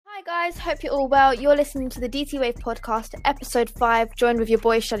Hi guys, hope you're all well. You're listening to the DT Wave podcast, episode 5, joined with your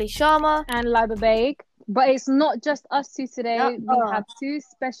boy Shelly Sharma and Liba Baig. But it's not just us two today. We have two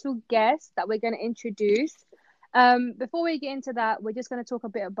special guests that we're going to introduce. Before we get into that, we're just going to talk a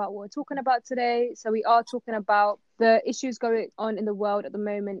bit about what we're talking about today. So we are talking about the issues going on in the world at the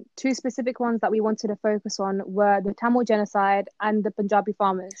moment. Two specific ones that we wanted to focus on were the Tamil genocide and the Punjabi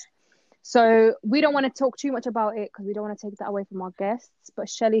farmers. So we don't want to talk too much about it because we don't want to take that away from our guests. But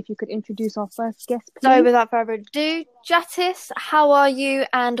Shelly, if you could introduce our first guest, please. So without further ado, Jatis, how are you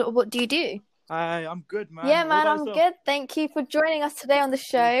and what do you do? Hi, I'm good, man. Yeah, man, I'm good. Thank you for joining us today on the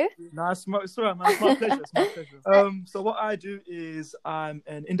show. No, it's alright, man. It's my pleasure. It's my pleasure. So what I do is I'm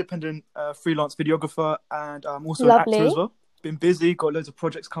an independent freelance videographer and I'm also an actor as well. Been busy, got loads of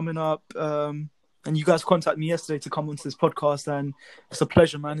projects coming up. And you guys contacted me yesterday to come onto this podcast, and it's a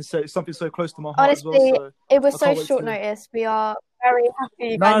pleasure, man. It's something so close to my heart. Honestly, as well. So it was so short notice. We are very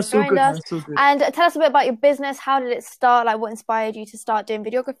happy you guys joined us. And tell us a bit about your business. How did it start? Like, what inspired you to start doing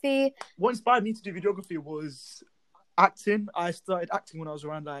videography? What inspired me to do videography was acting. I started acting when I was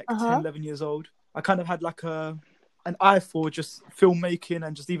around 10, 11 years old. I kind of had like an eye for just filmmaking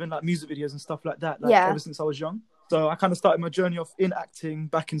and just even like music videos and stuff like that. Ever since I was young. So I kind of started my journey off in acting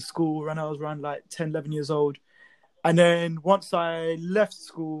back in school when I was around 10, 11 years old. And then once I left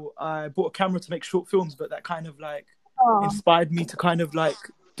school, I bought a camera to make short films, but that kind of inspired me to kind of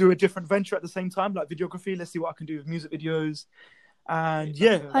do a different venture at the same time, like videography. Let's see what I can do with music videos. And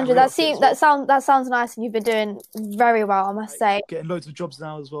yeah. 100, that sounds nice, and you've been doing very well, I must say. Getting loads of jobs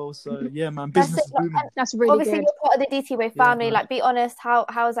now as well. So yeah, man, business is booming. That's really Obviously, good. you're part of the DT Wave family. Be honest, how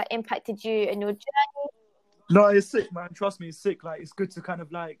has that impacted you and your journey? No, it's sick, man. Trust me, it's sick. It's good to kind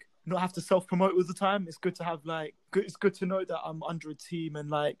of not have to self-promote all the time. It's good to have it's good to know that I'm under a team and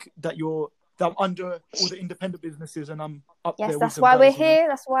that I'm under all the independent businesses and I'm up there. Yes, that's why we're here.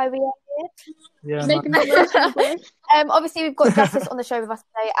 That's why we are here. Yeah. Obviously, we've got Justice on the show with us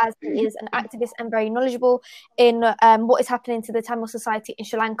today, as he is an activist and very knowledgeable in what is happening to the Tamil society in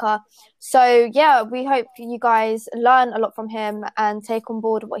Sri Lanka. So yeah, we hope you guys learn a lot from him and take on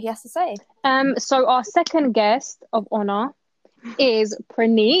board what he has to say. So our second guest of honor is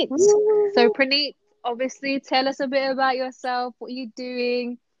Praneet. So Praneet, obviously, tell us a bit about yourself. What are you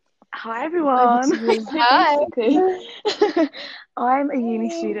doing? Hi everyone. Hi. I'm a uni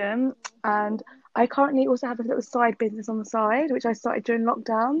student and I currently also have a little side business on the side, which I started during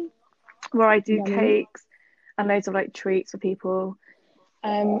lockdown, where I do cakes and loads of treats for people.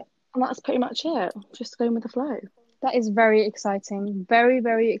 And that's pretty much it. Just going with the flow. That is very exciting. Very,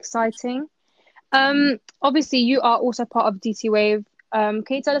 very exciting. Obviously you are also part of DT Wave. Can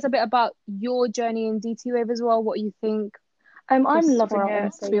you tell us a bit about your journey in DT Wave as well? What you think? I'm loving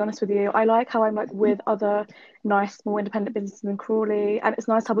it, to be honest with you. I like how I'm with other nice small independent businesses in Crawley, and it's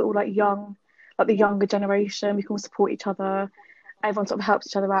nice how we're all young, the younger generation. We can all support each other. Everyone sort of helps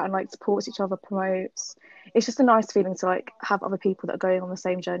each other out and supports each other, promotes. It's just a nice feeling to have other people that are going on the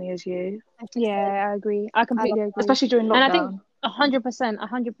same journey as you. Yeah, I agree. I completely agree. Especially during lockdown. And I think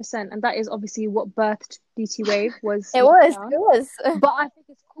 100%, and that is obviously what birthed DT Wave was. It was. But I think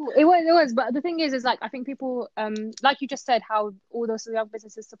it's cool. It was. But the thing is I think people, like you just said, how all those young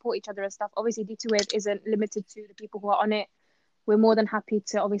businesses support each other and stuff. Obviously, DT Wave isn't limited to the people who are on it. We're more than happy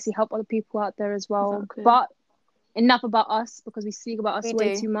to obviously help other people out there as well. Exactly. But enough about us, because we speak about us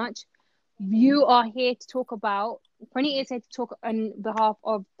way too much. You are here to talk about. Praneet is here to talk on behalf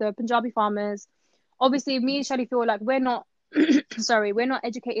of the Punjabi farmers. Obviously, me and Shelly feel we're not. We're not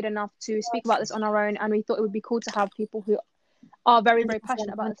educated enough to speak about this on our own, and we thought it would be cool to have people who are very, very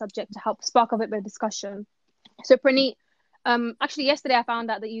passionate about the subject to help spark a bit of discussion. So Praneet, actually yesterday I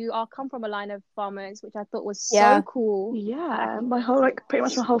found out that you come from a line of farmers, which I thought was so cool. Yeah, my whole pretty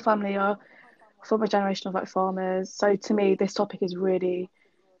much my whole family are from a generation of farmers. So to me, this topic is really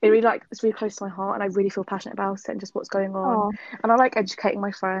it's really close to my heart, and I really feel passionate about it and just what's going on. And I like educating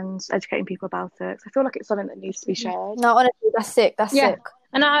my friends, educating people about it. I feel like it's something that needs to be shared. No, honestly, that's sick. That's sick.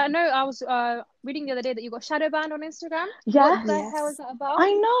 And I know I was reading the other day that you got shadow banned on Instagram. Yes. What the hell is that about?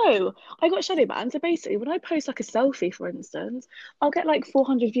 I know. I got shadow banned. So basically, when I post a selfie, for instance, I'll get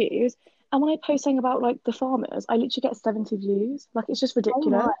 400 views. And when I post something about the farmers, I literally get 70 views. It's just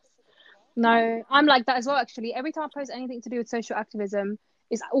ridiculous. No, I'm like that as well, actually. Every time I post anything to do with social activism,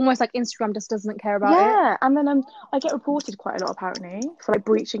 it's almost like Instagram just doesn't care about it. Yeah, and then I get reported quite a lot, apparently, for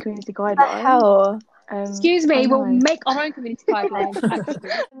breaching community guidelines. Hell. Excuse me, we'll make our own community guidelines,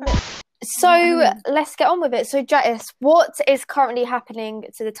 actually. So let's get on with it. So Jatis, what is currently happening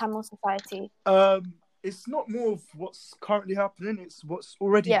to the Tamil society? It's not more of what's currently happening, it's what's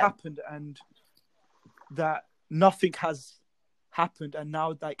already happened, and that nothing has happened, and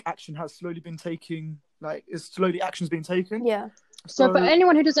now like action has slowly been taking, like action's been taken. Yeah. So for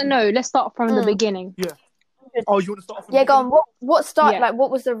anyone who doesn't know, let's start from the beginning. Yeah. Oh, you want to start off from Yeah, the go on. beginning?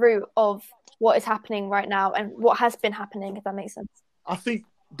 What was the root of what is happening right now and what has been happening, if that makes sense? I think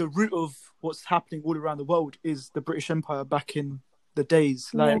the root of what's happening all around the world is the British Empire back in the days.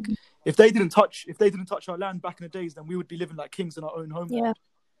 Like, if they didn't touch our land back in the days, then we would be living like kings in our own homeland.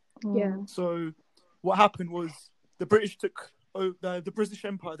 Yeah. So what happened was the British the British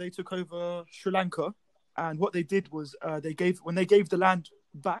Empire, they took over Sri Lanka, and what they did was when they gave the land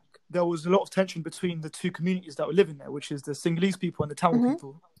back, there was a lot of tension between the two communities that were living there, which is the Sinhalese people and the Tamil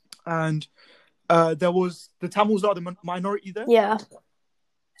people. And the Tamils are the minority there. Yeah.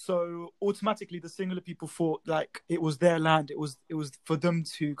 So automatically the Sinhala people thought like it was their land. It was for them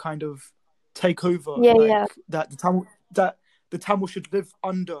to kind of take over. That the Tamil should live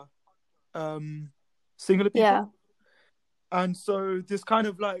under Sinhala people. Yeah. And so this kind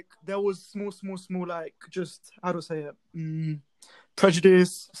of like there was small like, just how do I say it?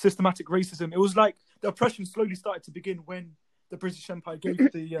 Prejudice, systematic racism. It was like the oppression slowly started to begin when the British Empire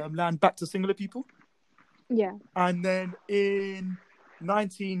gave the land back to Sinhala people. Yeah. And then in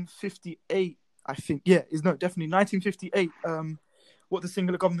 1958, I think, definitely 1958, what the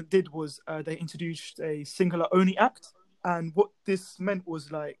Sinhala government did was they introduced a Sinhala Only Act. And what this meant was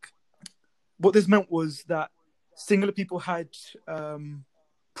that Sinhala people had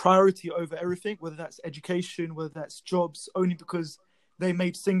priority over everything, whether that's education, whether that's jobs, only because they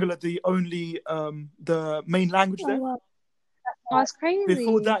made Sinhala the main language there. Wow. That's crazy.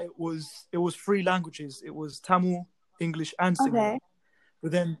 Before that, it was 3 languages. It was Tamil, English, and Sinhala. Okay.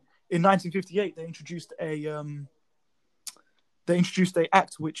 But then in 1958, they introduced a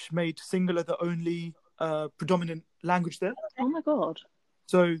act which made Sinhala the only predominant language there. Oh my God.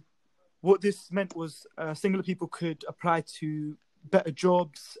 So what this meant was Sinhala people could apply to better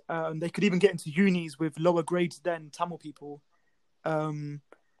jobs. They could even get into unis with lower grades than Tamil people,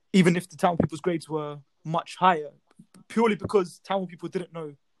 even if the Tamil people's grades were much higher, purely because Tamil people didn't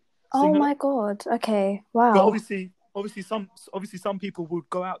know Sinhala. Oh my God. Okay. Wow. But obviously some people would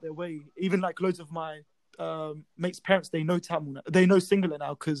go out their way. Even like loads of my mates' parents, they know Tamil now. They know Sinhala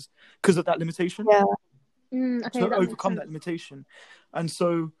now because of that limitation. Yeah. To overcome that limitation. And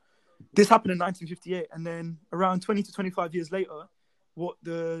so this happened in 1958, and then around 20 to 25 years later,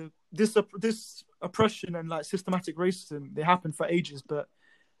 this oppression and like systematic racism, they happened for ages, what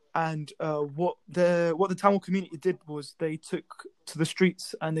the Tamil community did was they took to the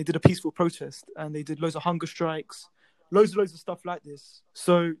streets and they did a peaceful protest, and they did loads of hunger strikes, loads of stuff like this.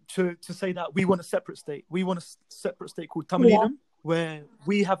 So to say that we want a separate state, called Tamilam, where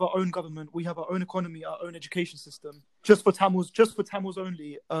we have our own government, we have our own economy, our own education system, just for Tamils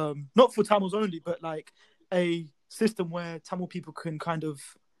only. Not for Tamils only, but like a system where Tamil people can kind of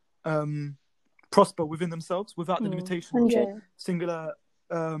prosper within themselves without the limitation of singular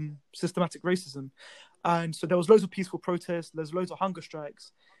systematic racism. And so there was loads of peaceful protests, there's loads of hunger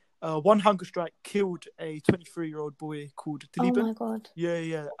strikes. One hunger strike killed a 23-year-old boy called Dilip. Oh my God.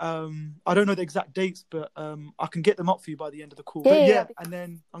 Yeah. I don't know the exact dates, but I can get them up for you by the end of the call. Yeah. And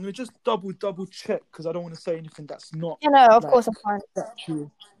then I'm going to just double check because I don't want to say anything that's not. Of course I'm fine. True.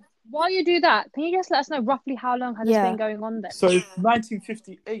 While you do that, can you just let us know roughly how long has this been going on then? So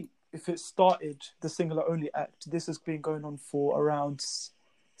 1958, if it started the Sinhala Only Act, this has been going on for around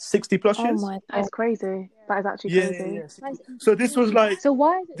 60 plus years. Oh my God. That's crazy. That is actually crazy. Yeah. So this was like. So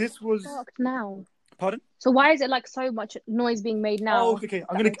why is it this was sparked now? Pardon? So why is it like so much noise being made now? Oh, okay.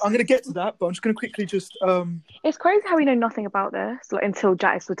 I'm gonna get to that, but I'm just gonna quickly just. It's crazy how we know nothing about this, like until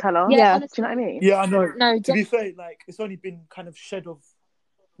Jattis would tell us. Yeah. Do you know what I mean? Yeah, I know. No, to be fair, like it's only been kind of shed of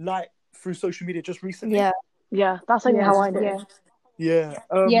light through social media just recently. Yeah, that's only how I know. Yeah.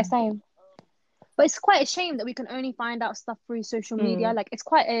 Same. But it's quite a shame that we can only find out stuff through social media. Like, it's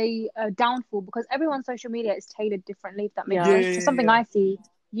quite a downfall because everyone's social media is tailored differently, if that makes sense. So something I see,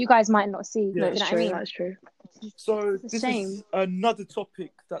 you guys might not see. Yeah, you know what I mean? That's true. So this is another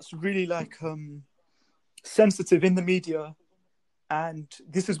topic that's really like sensitive in the media, and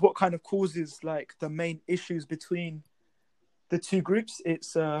this is what kind of causes like the main issues between the two groups.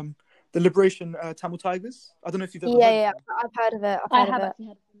 It's the Liberation Tamil Tigers. I don't know if you've ever heard of them. I've heard of it. I have actually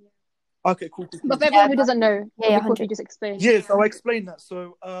heard of them. Okay, cool. But for everyone who doesn't know, could you just explain? Yes, I'll explain that.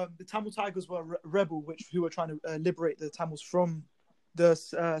 So the Tamil Tigers were a rebel who were trying to liberate the Tamils from the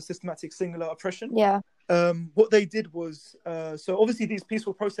systematic Sinhala oppression. Yeah. What they did was, so obviously these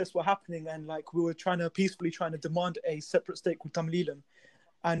peaceful protests were happening, and like we were peacefully trying to demand a separate state called Tamilam.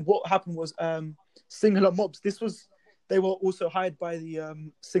 And what happened was Sinhala mobs. they were also hired by the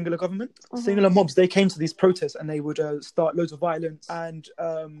Sinhala government. Sinhala mobs, they came to these protests and they would start loads of violence, and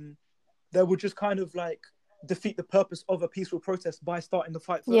they would just kind of like defeat the purpose of a peaceful protest by starting the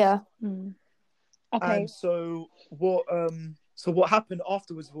fight first. Yeah. Okay. And so what happened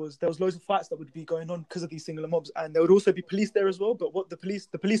afterwards was there was loads of fights that would be going on because of these Sinhala mobs, and there would also be police there as well. But what the police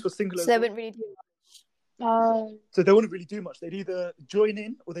were Sinhala, So they wouldn't really do much. so they wouldn't really do much. They'd either join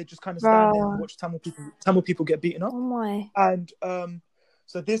in or they just kind of stand there and watch Tamil people get beaten up. Oh my! And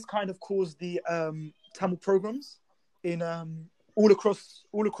so this kind of caused the Tamil pogroms in all across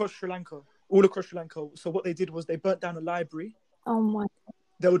Sri Lanka. So what they did was they burnt down a library. Oh my!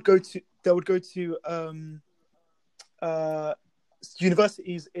 They would go to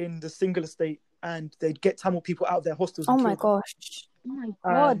universities in the Sinhala state, and they'd get Tamil people out of their hostels. Oh my gosh! Oh my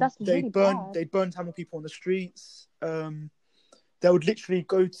god, that's really bad. They'd burn Tamil people on the streets. They would literally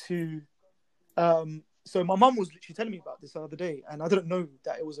go to. So my mum was literally telling me about this the other day, and I didn't know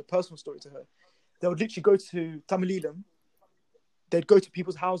that it was a personal story to her. They would literally go to Tamileelam. They'd go to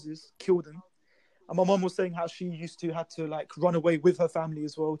people's houses, kill them. And my mum was saying how she used to have to like run away with her family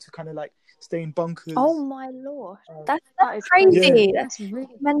as well to kind of like stay in bunkers. Oh my lord, that's is crazy. Yeah. That's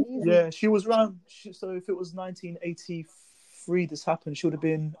really Mental. Yeah, she was around. So if it was 1983, this happened. She would have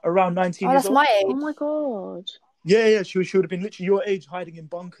been around 19 Oh, years that's old. my Oh age. my god. Yeah. She would have been literally your age, hiding in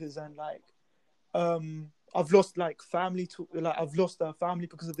bunkers, and like, I've lost like family to like I've lost family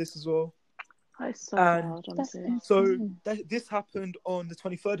because of this as well. That is so And hard, honestly. So this happened on the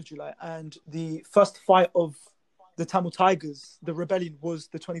 23rd of July, and the first fight of the Tamil Tigers, the rebellion, was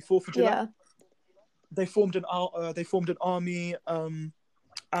the 24th of July. Yeah. They formed an army,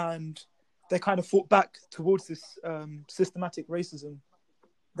 and they kind of fought back towards this systematic racism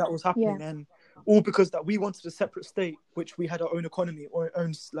that was happening, and all because that we wanted a separate state, which we had our own economy or our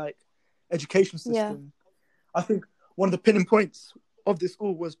own like education system. Yeah. I think one of the pinning points of this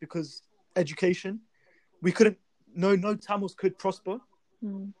all was because education, we couldn't, no Tamils could prosper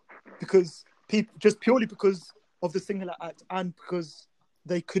because people, just purely because of the Sinhala Act, and because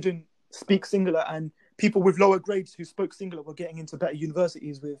they couldn't speak Sinhala, and people with lower grades who spoke Sinhala were getting into better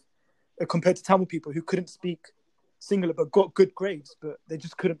universities with compared to Tamil people who couldn't speak Sinhala but got good grades, but they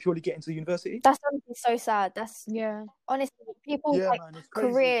just couldn't purely get into university. That's honestly so sad. That's Yeah. honestly people's Yeah, like man, it's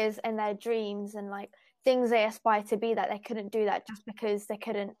crazy. careers and their dreams and like things they aspire to be, that they couldn't do that just because they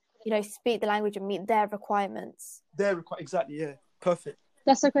couldn't, speak the language and meet their requirements. Exactly, yeah, perfect.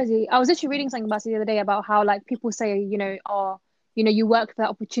 That's so crazy. I was actually reading something about it the other day about how like people say, you work for that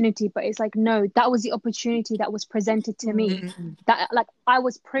opportunity, but it's like, no, that was the opportunity that was presented to me. That like I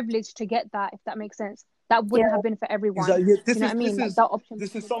was privileged to get that, if that makes sense. That wouldn't have been for everyone. Exactly. Yeah, You know what I mean? Like, that option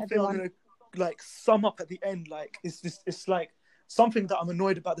this is for something everyone. I'm gonna like sum up at the end. Like it's like something that I'm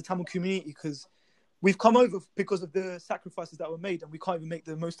annoyed about the Tamil community, because we've come over because of the sacrifices that were made, and we can't even make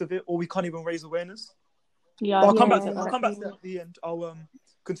the most of it, or we can't even raise awareness. Yeah. But I'll come back exactly. to that at the end. I'll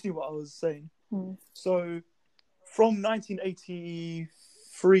continue what I was saying. So from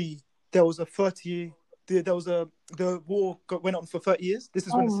 1983, there was a 30. The war went on for 30 years. This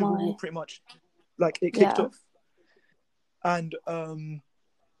is when the Civil War pretty much like it kicked off. And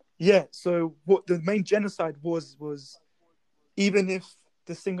so what the main genocide was even if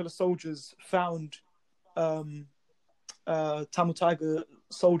the Sinhala soldiers found Tamil Tiger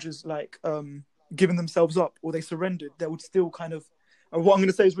soldiers like giving themselves up or they surrendered, they would still kind of, what I'm going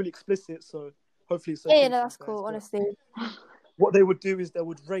to say is really explicit, so hopefully it's okay. Yeah, no, that's cool, honestly. What they would do is they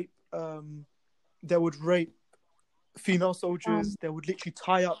would rape female soldiers. They would literally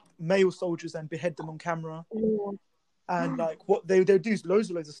tie up male soldiers and behead them on camera. And like what they would do is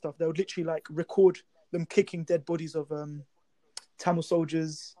loads of stuff. They would literally like record them kicking dead bodies of Tamil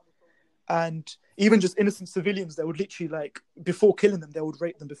soldiers, and even just innocent civilians. They would literally like, before killing them, they would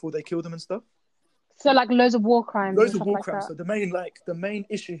rape them before they kill them and stuff. So like loads of war crimes. Loads of war like crimes. that. So the main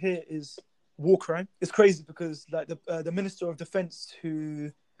issue here is war crime. It's crazy because like the Minister of Defense,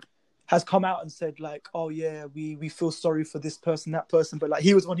 who has come out and said like, oh yeah, we feel sorry for this person, that person, but like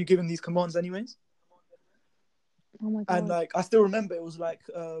he was the one who given these commands anyways. Oh my God. And like I still remember it was like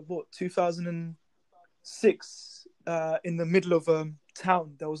 2006 in the middle of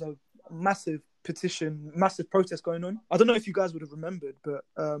town, there was a massive protest going on. I don't know if you guys would have remembered, but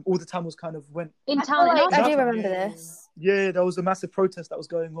all the Tamils kind of went in town. I do remember this. Yeah, there was a massive protest that was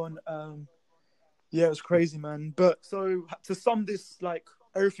going on. Yeah, it was crazy, man. But so to sum this like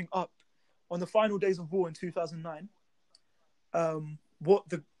everything up, on the final days of war in 2009, what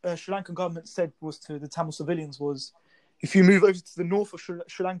the Sri Lankan government said was to the Tamil civilians was, if you move over to the north of Sri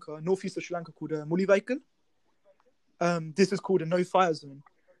Lanka, northeast of Sri Lanka, called Mulivaikal, this is called a no-fire zone.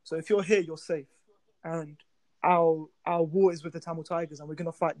 So if you're here, you're safe. And our war is with the Tamil Tigers, and we're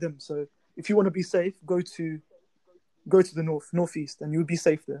gonna fight them. So if you want to be safe, go to the northeast, and you'll be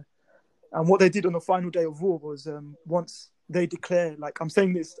safe there. And what they did on the final day of war was, once they declare, like, I'm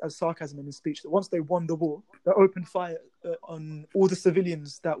saying this as sarcasm in this speech, that once they won the war, they opened fire on all the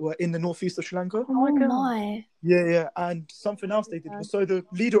civilians that were in the northeast of Sri Lanka. Oh my. Yeah. And something else they did was, so the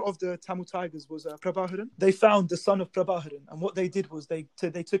leader of the Tamil Tigers was Prabhaharan. They found the son of Prabhaharan, and what they did was they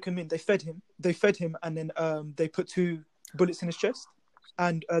took him in, they fed him, and then they put 2 bullets in his chest.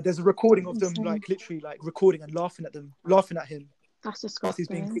 And there's a recording of them, like, literally, like, recording and laughing at him. That's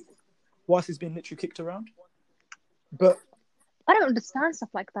disgusting. Whilst he's being literally kicked around. But I don't understand stuff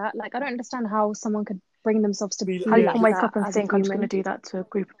like that. Like, I don't understand how someone could bring themselves to be how you like can wake that up and as think a I'm just going human. to do that to a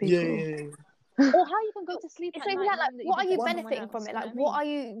group of people. Yeah. Or how you can go to sleep It's at not night even that, like, knowing that what are you've you done benefiting someone from else, it? you know Like, what I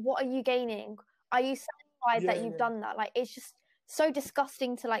mean? what are you gaining? Are you satisfied that you've done that? Like, it's just so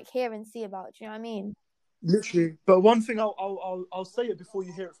disgusting to, like, hear and see about. Do you know what I mean? Literally. But one thing I'll say it before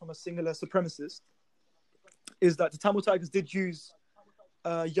you hear it from a singular supremacist is that the Tamil Tigers did use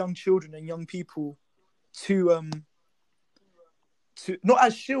young children and young people to not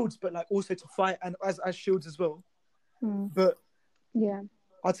as shields, but like also to fight, and as shields as well. But yeah,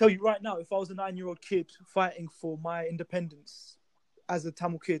 I'll tell you right now, if I was a 9-year-old kid fighting for my independence as a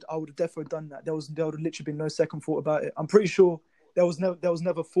Tamil kid, I would have definitely done that. There would have literally been no second thought about it. I'm pretty sure there was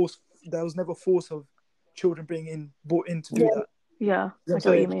never force of children being brought in to do that. Yeah, I get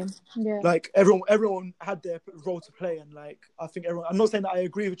what you mean. Yeah. Like, everyone had their role to play, and like, I think I'm not saying that I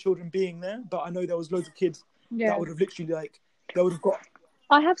agree with children being there, but I know there was loads of kids that would have literally, like, they would have got.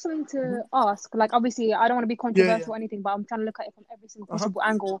 I have something to ask. Like, obviously, I don't want to be controversial or anything, but I'm trying to look at it from every single possible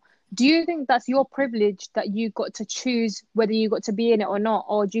angle. Do you think that's your privilege that you got to choose whether you got to be in it or not,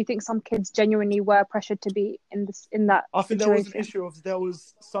 or do you think some kids genuinely were pressured to be in that? I think situation? there was an issue of there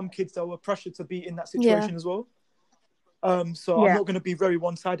was some kids that were pressured to be in that situation as well. So I'm not going to be very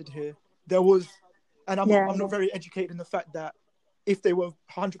one-sided here. There was, and I'm not very educated in the fact that if they were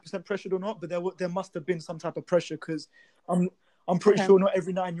 100% pressured or not, but there must have been some type of pressure, because I'm pretty sure not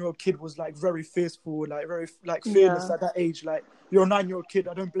every 9-year-old kid was like very fearful, like very like fearless at that age. Like, you're a 9-year-old kid,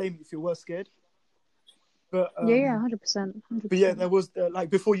 I don't blame you if you were scared. But 100%. But yeah, there was like,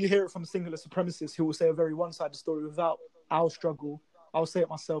 before you hear it from a singular supremacist who will say a very one-sided story without our struggle, I'll say it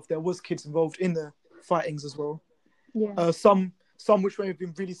myself. There was kids involved in the fightings as well. Yeah. Some which may have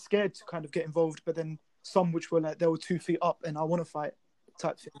been really scared to kind of get involved, but then some which were like, they were 2 feet up and I want to fight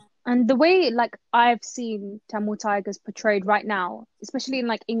type thing. And the way, like, I've seen Tamil Tigers portrayed right now, especially in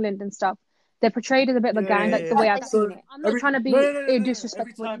like England and stuff, they're portrayed as a bit of a gang. Like the way I've seen it. I'm not trying to be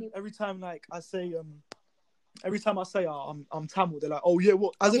disrespectful. Every time like I say every time I say I'm Tamil, they're like, oh yeah,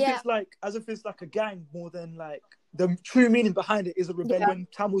 what? As if it's like a gang more than like the true meaning behind it is a rebellion. When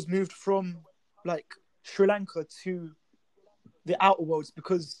Tamils moved from like Sri Lanka to the outer worlds,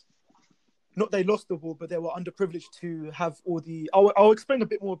 because not they lost the war, but they were underprivileged to have all the. I'll explain a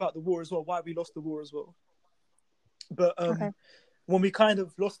bit more about the war as well, why we lost the war as well. But when we kind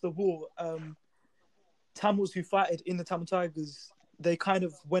of lost the war, Tamils who fighted in the Tamil Tigers, they kind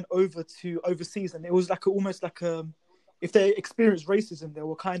of went over to overseas, and it was like almost like if they experienced racism, they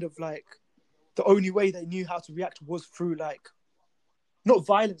were kind of like, the only way they knew how to react was through like, not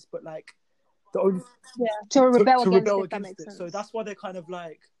violence, but like the only to rebel against it. So that's why they're kind of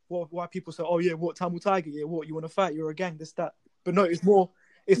like, why people say, oh yeah, what, Tamil Tiger, yeah, what, you want to fight, you're a gang, this, that. But no, it's more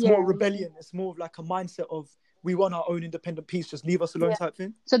rebellion. It's more of like a mindset of, we want our own independent peace, just leave us alone type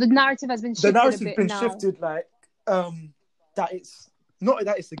thing. So the narrative has been shifted. The narrative's been shifted, like that it's not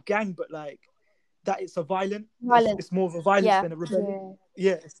that it's a gang, but like that it's a violent. It's more of a violence than a rebellion.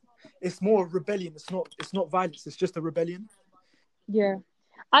 Yeah, it's more rebellion. It's not violence. It's just a rebellion. Yeah.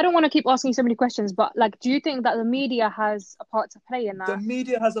 I don't want to keep asking so many questions, but like, do you think that the media has a part to play in that? The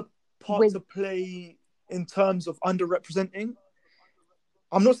media has a part to play in terms of underrepresenting.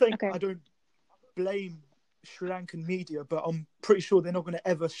 I'm not saying I don't blame Sri Lankan media, but I'm pretty sure they're not going to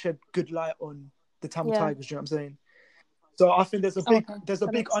ever shed good light on the Tamil Tigers. You know what I'm saying? So I think there's a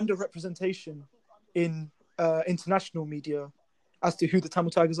big underrepresentation in international media as to who the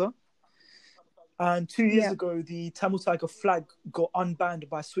Tamil Tigers are. And 2 years ago, the Tamil Tiger flag got unbanned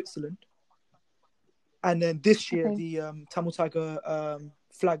by Switzerland. And then this year, the Tamil Tiger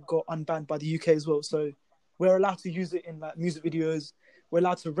flag got unbanned by the UK as well. So we're allowed to use it in like music videos. We're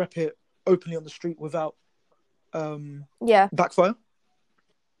allowed to rep it openly on the street without backfire.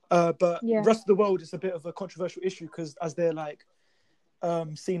 But the rest of the world is a bit of a controversial issue, because as they're like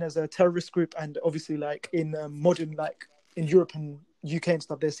seen as a terrorist group, and obviously like in modern, like in Europe and UK and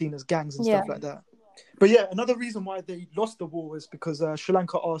stuff, they're seen as gangs and stuff like that. But yeah, another reason why they lost the war is because Sri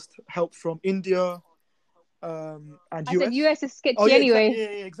Lanka asked help from India, and I US. said US is sketchy yeah, anyway.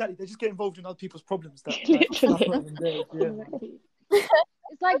 Exactly, yeah, exactly. They just get involved in other people's problems. Literally. That's not even theirs, yeah.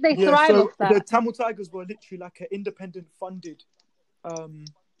 It's like they Yeah, thrive so off that. the Tamil Tigers were literally like an independent funded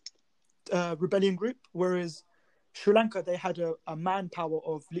rebellion group, whereas Sri Lanka, they had a manpower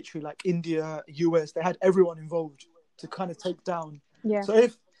of literally like India, US. They had everyone involved to kind of take down. Yeah. So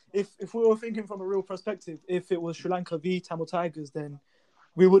if we were thinking from a real perspective, if it was Sri Lanka v Tamil Tigers, then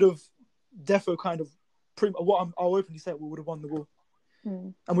we would have defo kind of I'll openly say we would have won the war,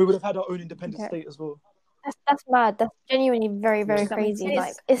 and we would have had our own independent state as well. That's mad. That's genuinely very, very crazy.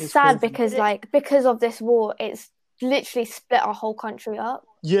 Like it's sad crazy. because of this war, it's literally split our whole country up.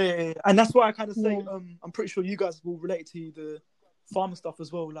 Yeah. And that's why I kind of say I'm pretty sure you guys will relate to the farmer stuff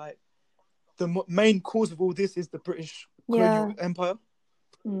as well. Like the main cause of all this is the British colonial empire.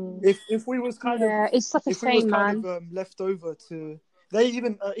 If we was kind of it's such a shame, man. Left over to they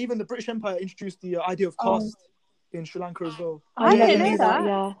even the British Empire introduced the idea of caste in Sri Lanka as well. I didn't know that.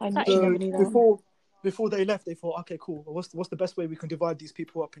 Yeah, I never knew that. Before they left, they thought, okay, cool. What's the best way we can divide these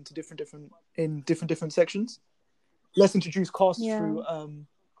people up into different sections? Let's introduce caste through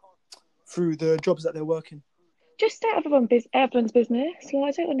the jobs that they're working. Just stay out of everyone's business. Like,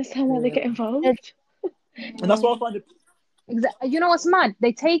 I don't understand why they get involved. And that's why I find it. You know what's mad?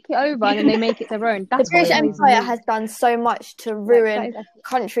 They take it over and then they make it their own. That's the British Empire has done so much to ruin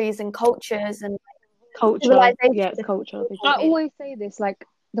countries and cultures and culture. Yeah, it's culture. I always say this, like,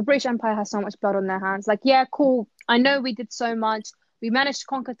 the British Empire has so much blood on their hands. Like, yeah, cool. I know we did so much. We managed to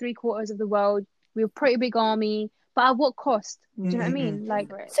conquer 3/4 of the world. We were a pretty big army, but at what cost? Do you know what I mean? Like,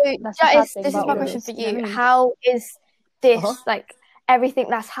 so this is my question for you. You know how is this like everything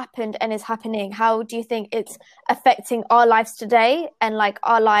that's happened and is happening? How do you think it's affecting our lives today and like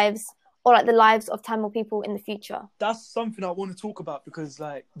our lives or like the lives of Tamil people in the future? That's something I want to talk about because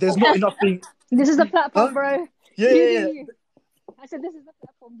like there's not enough things. This is the platform, bro. Yeah. I said this is the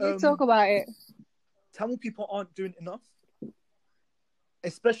platform. You talk about it. Tamil people aren't doing enough,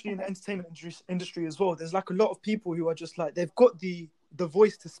 especially in the entertainment industry as well. There's like a lot of people who are just like they've got the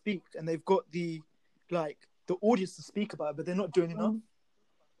voice to speak and they've got the audience to speak about it, but they're not doing enough.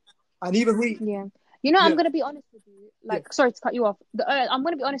 And even I'm going to be honest with you. Like, sorry to cut you off. I'm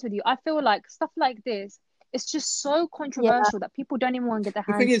going to be honest with you. I feel like stuff like this, it's just so controversial that people don't even want to get their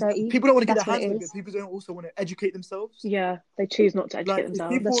hands dirty. People don't want to get their hands dirty, but people don't also want to educate themselves. Yeah, they choose not to educate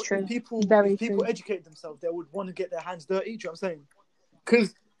themselves. That's true. If people educate themselves, they would want to get their hands dirty. Do you know what I'm saying?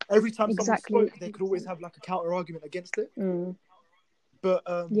 Because every time someone spoke, they could always have like a counter argument against it. But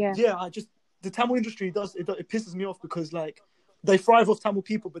the Tamil industry it pisses me off because like they thrive off Tamil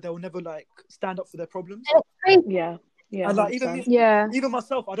people, but they will never like stand up for their problems. Yeah. And like even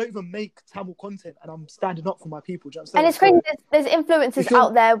myself, I don't even make Tamil content, and I'm standing up for my people. Do you know what I'm saying? And it's crazy. There's influencers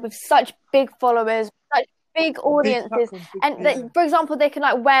out there with such big followers, such big audiences, for example, they can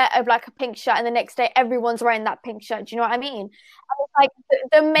like wear a pink shirt, and the next day everyone's wearing that pink shirt. Do you know what I mean? And it's like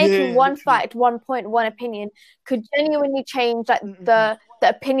they're making one fact, 1 point, one opinion could genuinely change like the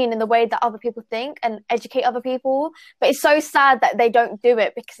opinion and the way that other people think and educate other people. But it's so sad that they don't do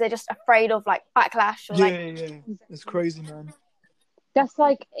it because they're just afraid of like backlash or it's crazy, man. That's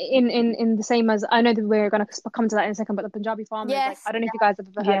like in the same as I know that we're gonna come to that in a second, but the Punjabi farmer, like, I don't know if you guys have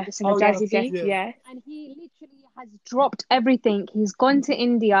ever heard of the singer Jazzy B. Yeah. And he literally has dropped everything. He's gone to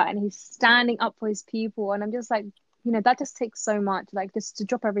India and he's standing up for his people. And I'm just like, that just takes so much, like just to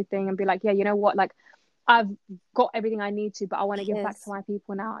drop everything and be like, yeah, you know what, like I've got everything I need to, but I want to give back to my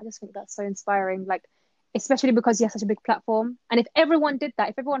people now. I just think that's so inspiring, like especially because he has such a big platform. And if everyone did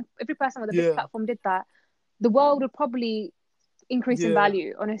that, every person with a big platform did that, the world would probably increase in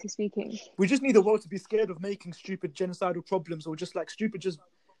value, honestly speaking. We just need the world to be scared of making stupid genocidal problems or just like stupid, just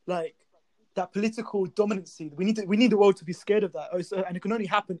like that political dominancy. We need the world to be scared of that. And it can only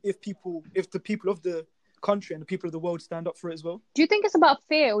happen if the people of the country and the people of the world stand up for it as well. Do you think it's about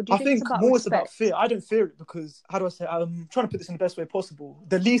fear, or do you think it's about respect? It's about fear. I don't fear it because, how do I say, I'm trying to put this in the best way possible.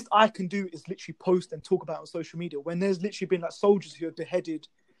 The least I can do is literally post and talk about it on social media when there's literally been like soldiers who have beheaded,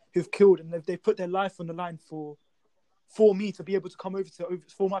 who've killed, and they've put their life on the line for me to be able to come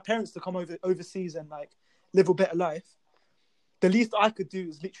for my parents to come overseas and like live a better life. The least I could do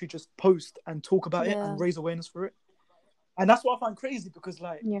is literally just post and talk about it and raise awareness for it. And that's what I find crazy because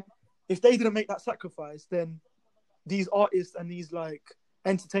like, if they didn't make that sacrifice, then these artists and these like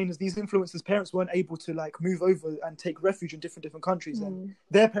entertainers, these influencers' parents weren't able to like move over and take refuge in different countries. And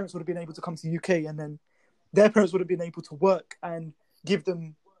their parents would have been able to come to the UK, and then their parents would have been able to work and give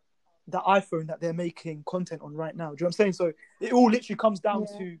them the iPhone that they're making content on right now. Do you know what I'm saying? So it all literally comes down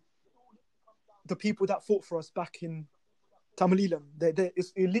to the people that fought for us back in Tamil Eelam.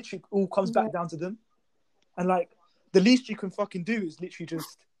 It literally all comes back down to them. And like the least you can fucking do is literally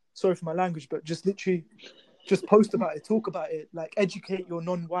just, sorry for my language, but just literally just post about it, talk about it, like educate your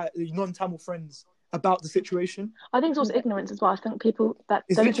non-Tamil friends about the situation. I think it's also ignorance as well. I think people that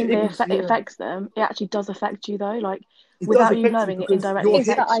don't think it affects them, it actually does affect you though. Like without you knowing, it indirectly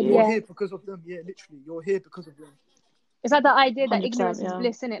affects you. You're here because of them. Yeah, literally, you're here because of them. It's like the idea that ignorance is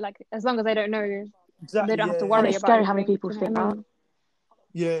bliss, innit? Like as long as they don't know, they don't have to worry and it's about scary it. How many people think that?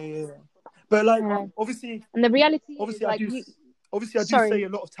 Yeah. But like, obviously, and the reality, obviously, is, I do say a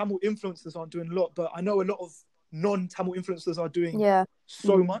lot of Tamil influencers aren't doing a lot, but I know a lot of non-Tamil influencers are doing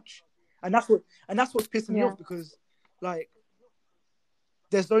so much, and that's what's pissing me off, because like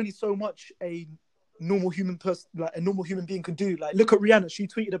there's only so much a normal human person, like a normal human being, can do. Like look at Rihanna, she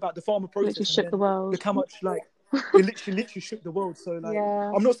tweeted about the farmer protest, literally shook the world. Look how much like it literally shook the world. So like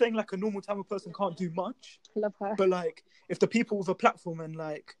I'm not saying like a normal Tamil person can't do much. Love her. But like if the people with a platform and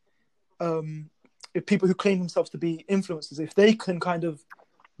like if people who claim themselves to be influencers, if they can kind of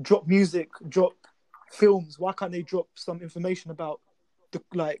drop music, drop films, why can't they drop some information about the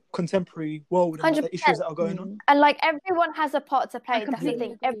like contemporary world and like, the issues that are going on? And like everyone has a part to play. That's the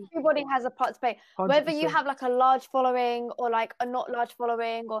thing. Everybody has a part to play. 100%. Whether you have like a large following or like a not large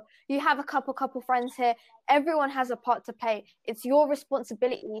following, or you have a couple friends here, everyone has a part to play. It's your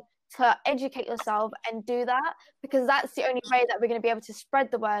responsibility to educate yourself and do that, because that's the only way that we're going to be able to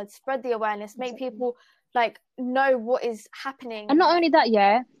spread the word, spread the awareness, make people like know what is happening. And not only that,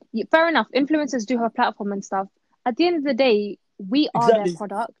 fair enough, influencers do have a platform and stuff. At the end of the day, we are their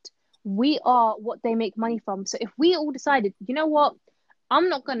product. We are what they make money from. So if we all decided, you know what, I'm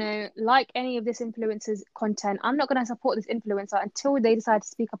not going to like any of this influencer's content, I'm not going to support this influencer until they decide to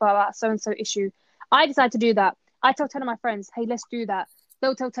speak about so-and-so issue. I decide to do that. I tell 10 of my friends, hey, let's do that.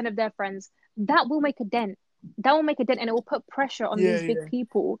 They'll tell 10 of their friends. That will make a dent. And it will put pressure on these big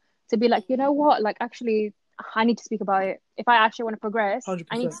people to be like, you know what, like actually, I need to speak about it. If I actually want to progress, 100%.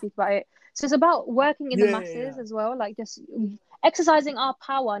 I need to speak about it. So it's about working in the masses as well, like just exercising our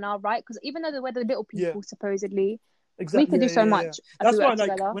power and our right, because even though we're the little people, supposedly, we can do so much. That's why,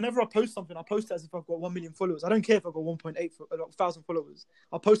 like, whenever I post something, I post it as if I've got 1 million followers. I don't care if I've got 1,000 followers.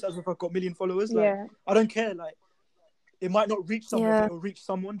 I post it as if I've got 1 million followers. Like, I don't care. Like, it might not reach someone, but it'll reach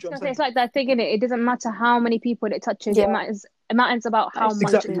someone. Do you know what I'm saying? It's like that thing, innit? It doesn't matter how many people it touches. It matters about how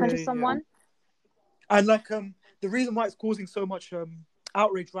much it touches someone. And like, the reason why it's causing so much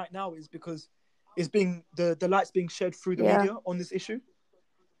outrage right now is because it's being the light's being shed through the media on this issue.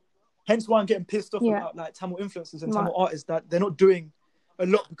 Hence why I'm getting pissed off about like Tamil influencers and Tamil artists, that they're not doing a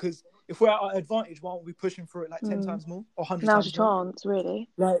lot, because if we're at our advantage, why aren't we pushing for it like 10 times more or 100 Now's times your more? chance, really.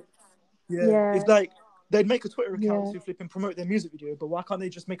 Like, it's like they'd make a Twitter account to flip and promote their music video, but why can't they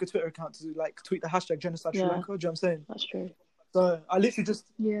just make a Twitter account to like tweet the hashtag genocide Sri Lanka? Do you know what I'm saying? That's true. So I literally just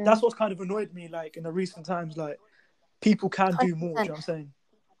that's what's kind of annoyed me, like in the recent times, like people can do more. Do you know what I'm saying?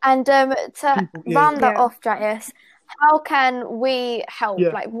 And to round that off, Jais, how can we help?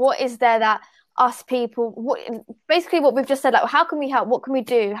 Like, what is there that us people, basically what we've just said, like, how can we help? What can we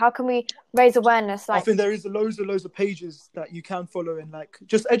do? How can we raise awareness? Like, I think there is loads of pages that you can follow, and like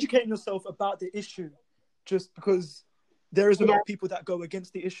just educating yourself about the issue, just because there is a lot of people that go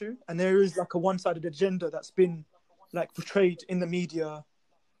against the issue, and there is like a one-sided agenda that's been like portrayed in the media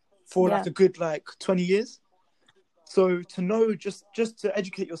for like a good like 20 years. So to know, just to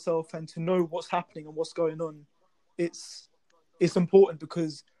educate yourself and to know what's happening and what's going on, it's important,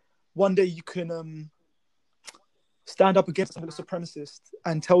 because one day you can stand up against some of the supremacists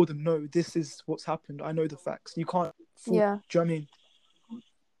and tell them, no, this is what's happened. I know the facts. You can't. Do you know what I mean?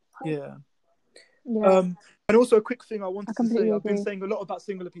 Yeah. And also a quick thing I wanted to say. I've been saying a lot about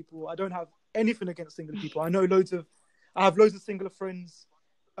singular people. I don't have anything against singular people. I have loads of singular friends.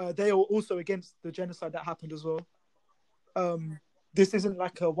 They are also against the genocide that happened as well. This isn't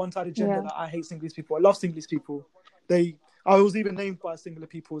like a one-sided agenda that I hate Sinhalese people. I love Sinhalese people. I was even named by a singular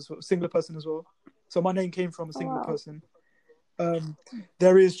person as well. So my name came from a singular person.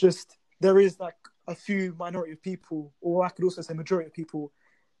 There is like a few minority of people, or I could also say majority of people,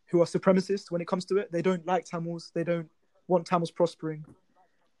 who are supremacists when it comes to it. They don't like Tamils. They don't want Tamils prospering.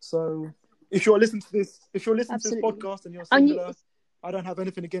 So if you're listening to this podcast and you're singular, I don't have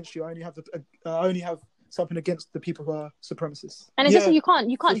anything against you. I only have something against the people who are supremacists. And it's just you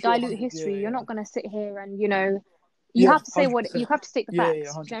can't dilute history. You're not going to sit here and you have to say 100%. You have to state the facts. Do you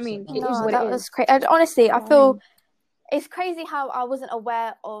know what I mean? It is what it is. Crazy. Honestly, I feel it's crazy how I wasn't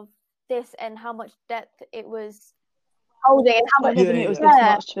aware of this and how much depth it was holding, and how much it was this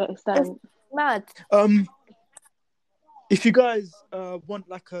much to that extent. It's mad. If you guys want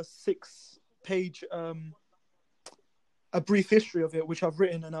like a 6-page a brief history of it, which I've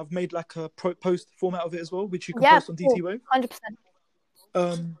written, and I've made like a post format of it as well, which you can post on DT Wave.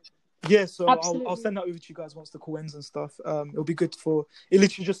 100%. Yeah, so I'll send that over to you guys once the call ends and stuff. It'll be good for it.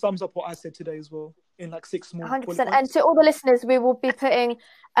 Literally just sums up what I said today as well in like 6 more. 100%. And to all the listeners, we will be putting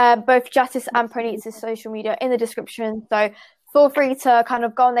both Jatis and Pranit's social media in the description. So feel free to kind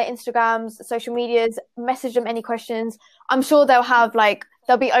of go on their Instagrams, social medias, message them any questions. I'm sure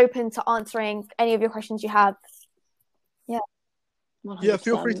they'll be open to answering any of your questions you have. Yeah. 100%. Yeah,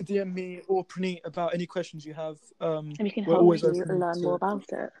 feel free to DM me or Pranit about any questions you have. And we can help you learn more about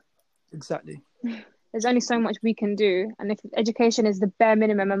it. Exactly. There's only so much we can do, and if education is the bare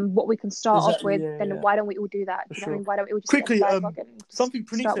minimum and what we can start off with, then why don't we all do that? Sure. Why don't we all just quickly? Something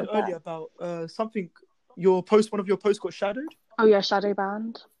Pranit said earlier about something. One of your posts got shadowed. Oh yeah, shadow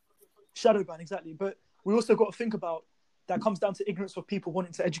banned. Shadow ban, exactly. But we also got to think about that. Comes down to ignorance of people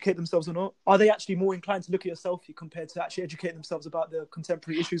wanting to educate themselves or not. Are they actually more inclined to look at your selfie compared to actually educate themselves about the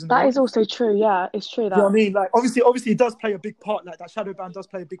contemporary issues? That is also true. Yeah, it's true. That. You know what I mean? Like, obviously, it does play a big part. Like that shadow ban does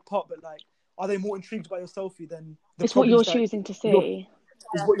play a big part. But like, are they more intrigued by your selfie than it's what you're choosing to see?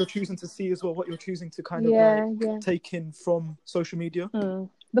 Is what you're choosing to see as well. What you're choosing to kind of take in from social media.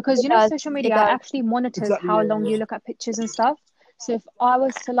 Because social media actually monitors how long you look at pictures and stuff. So if I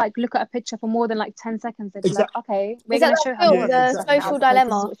was to look at a picture for more than 10 seconds, they'd be like, okay, we're going to show how the social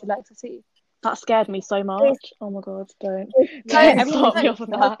dilemma. What you'd like to see. That scared me so much. Oh my god, don't start me off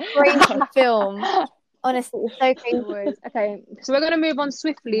of that. Crazy film. Honestly, it's so crazy. Okay, so we're going to move on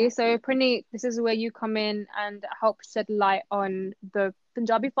swiftly. So Pranit, this is where you come in and help shed light on the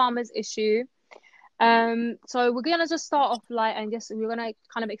Punjabi farmers issue. So we're gonna just start off light and we're gonna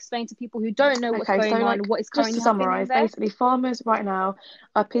kind of explain to people who don't know what's going on, what is currently just to summarise. Basically, farmers right now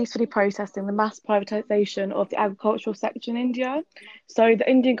are peacefully protesting the mass privatisation of the agricultural sector in India. So the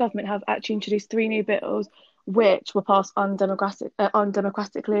Indian government have actually introduced 3 new bills which were passed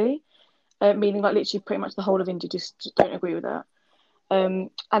undemocratically, meaning literally pretty much the whole of India just don't agree with it.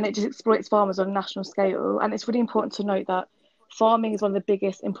 And it just exploits farmers on a national scale. And it's really important to note that farming is one of the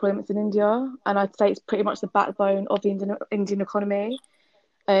biggest employments in India, and I'd say it's pretty much the backbone of the Indian economy.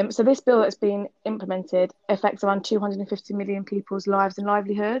 So this bill that's been implemented affects around 250 million people's lives and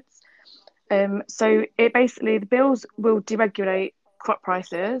livelihoods. So the bills will deregulate crop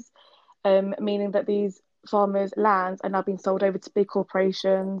prices, meaning that these farmers' lands are now being sold over to big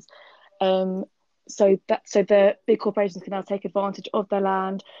corporations. So the big corporations can now take advantage of their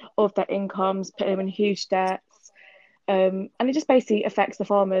land, of their incomes, put them in huge debts. And it just basically affects the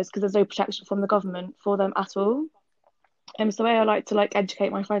farmers because there's no protection from the government for them at all. So the way I like to educate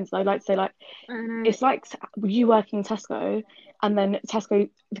my friends, I like to say it's like you working in Tesco, and then the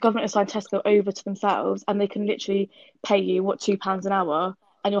government assign Tesco over to themselves, and they can literally pay you £2 an hour,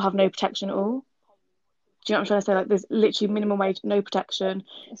 and you'll have no protection at all. Do you know what I'm trying to say? There's literally minimum wage, no protection,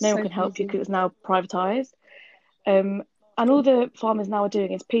 no one can help you because it's now privatised. And all the farmers now are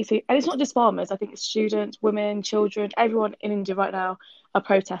doing is peacefully, and it's not just farmers, I think it's students, women, children, everyone in India right now are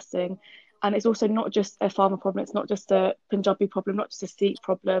protesting. And it's also not just a farmer problem, it's not just a Punjabi problem, not just a Sikh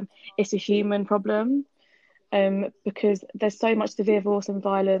problem, it's a human problem. Because there's so much severe force and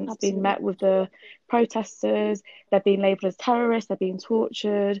violence being met with the protesters. They're being labelled as terrorists, they're being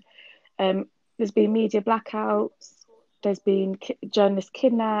tortured. There's been media blackouts, there's been journalists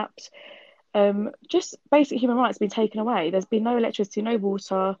kidnapped. Just basic human rights have been taken away. There's been no electricity, no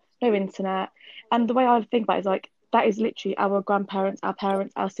water, no internet. And the way I think about it is that is literally our grandparents, our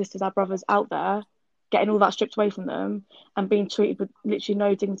parents, our sisters, our brothers out there getting all that stripped away from them and being treated with literally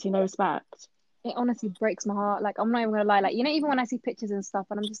no dignity, no respect. It honestly breaks my heart. I'm not even gonna lie. even when I see pictures and stuff,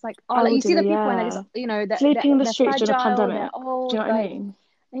 and I'm just you see the people and they're just, sleeping in the streets during a pandemic. Old, do you know what I mean?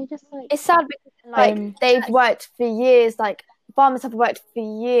 And you're just it's sad because they've worked for years. Farmers have worked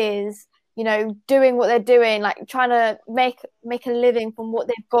for years, doing what they're doing, trying to make a living from what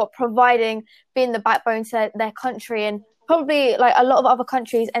they've got, providing, being the backbone to their country, and probably a lot of other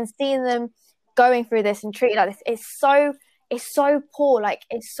countries, and seeing them going through this and treated like this, it's so poor.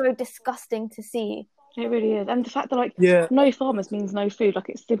 It's so disgusting to see. It really is. And the fact that no farmers means no food,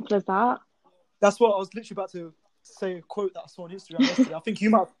 it's simple as that. That's what I was literally about to say, a quote that I saw on Instagram yesterday. I think you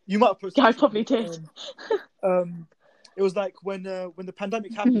might have posted. Yeah, I probably did. It was when the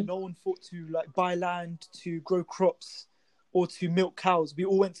pandemic happened, no one thought to buy land, to grow crops, or to milk cows. We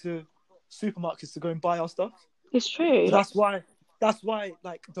all went to supermarkets to go and buy our stuff. It's true. So that's why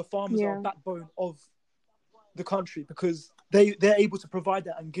the farmers are a backbone of the country, because they're able to provide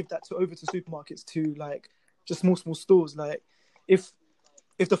that and give that over to supermarkets, to just small stores. If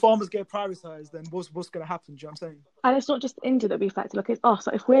if the farmers get prioritized, then what's going to happen? Do you know what I'm saying? And it's not just India that will be affected. Like, it's us.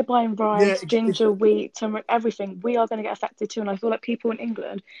 Like, if we're buying rice, ginger, wheat, turmeric, everything, we are going to get affected too. And I feel like people in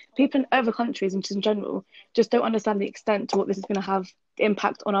England, people in other countries, and just in general, just don't understand the extent to what this is going to have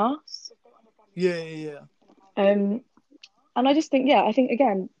impact on us. Yeah. And I just think, I think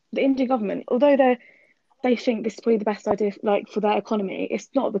again, the Indian government, although they think this is probably the best idea, like, for their economy, it's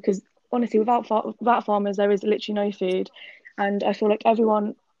not, because honestly, without farmers, there is literally no food. And I feel like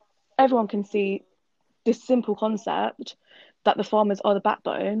everyone can see this simple concept that the farmers are the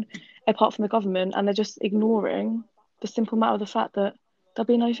backbone, apart from the government, and they're just ignoring the simple matter of the fact that there'll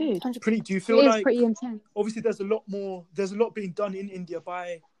be no food. Do you feel like, pretty intense? Obviously, there's a lot being done in India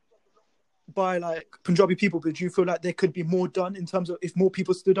by like Punjabi people, but do you feel like there could be more done in terms of, if more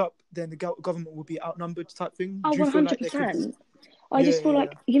people stood up, then the government will be outnumbered type thing? Oh, 100%. I just feel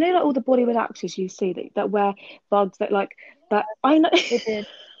like, yeah. Like all the Bollywood actors you see that wear bugs, that like that. I know.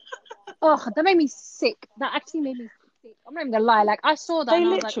 Oh, that made me sick. That actually made me sick. I'm not even gonna lie. Like, I saw that. They and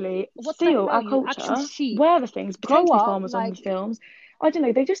literally I was like, steal our culture, wear the things, pretend to be farmers on the films. I don't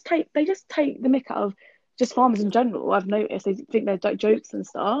know. They just take the mick out of just farmers in general. I've noticed they think they're like jokes and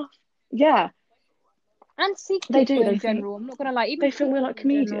stuff. Yeah. And Sikh they people do. in general. I'm not gonna lie. Even they think we're like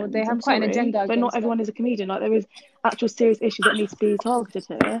comedians. They have quite an agenda. But not everyone is a comedian. Like, there is actual serious issues that need to be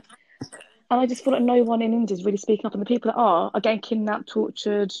targeted here. And I just feel like no one in India is really speaking up, and the people that are getting kidnapped,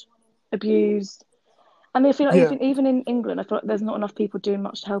 tortured, abused. And I feel like even in England, I feel like there's not enough people doing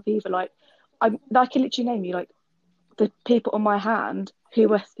much to help either. Like, I can literally name you like the people on my hand who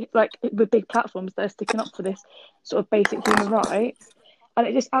were like with big platforms that are sticking up for this sort of basic human rights, and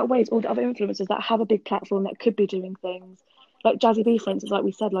it just outweighs all the other influencers that have a big platform that could be doing things. Like Jazzy B, for instance, like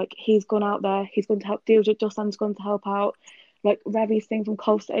we said, like, he's gone out there, he's gone to help. Deirdre Dosan's gone to help out. Like, Ravi's thing from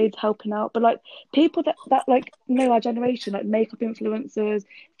Coast Aid's helping out. But like, people that like know our generation, like makeup influencers,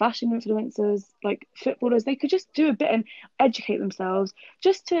 fashion influencers, like footballers, they could just do a bit and educate themselves,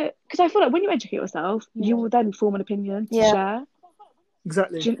 just to, because I feel like when you educate yourself, you will then form an opinion to share.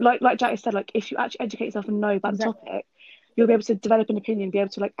 Exactly. Like Jackie said, like, if you actually educate yourself and know about the topic, you'll be able to develop an opinion, be able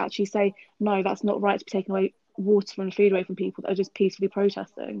to like actually say, no, that's not right to be taking away water and food away from people that are just peacefully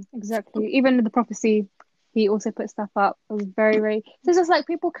protesting. Exactly. Even the prophecy, he also put stuff up. It was very, very. So it's just like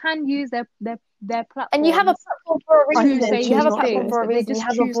people can use their platform. And you have a platform for a reason. You have a platform for a reason. You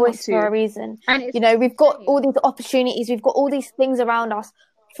have a voice for a reason. And we've got all these opportunities. We've got all these things around us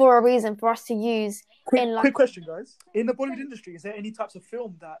for a reason for us to use. Quick question, guys. In the Bollywood industry, is there any types of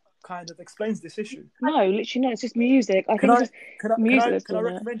film that kind of explains this issue? No, literally no. It's just music. Can I recommend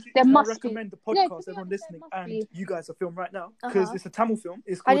the podcast, everyone listening, and you guys a film right now, because it's a Tamil film.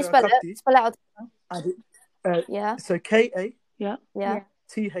 It's called Kakti. Spell it out. So KA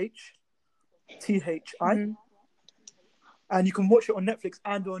THTHI, and you can watch it on Netflix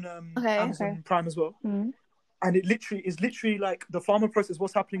and on Amazon Prime as well. And it is literally like the farmer process,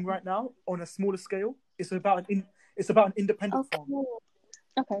 what's happening right now on a smaller scale. It's about an independent farm.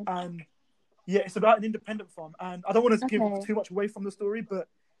 Okay. And it's about an independent farm. And I don't want to give too much away from the story, but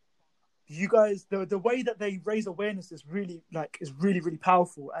you guys, the way that they raise awareness is really really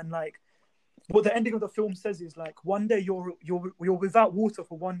powerful. And like, what the ending of the film says is like, one day you're without water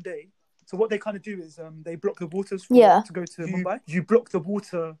for one day. So what they kind of do is they block the waters to go to Mumbai. You block the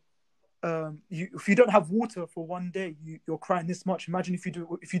water. If you don't have water for one day, you're crying this much. Imagine if you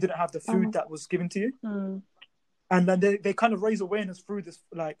didn't have the food that was given to you. And then they kind of raise awareness through this,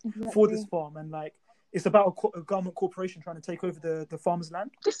 like, for this farm, and like, it's about a government corporation trying to take over the farmers' land.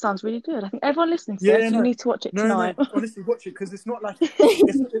 This sounds really good. I think everyone listening to this, you need to watch it tonight. No, honestly, watch it, because it's not like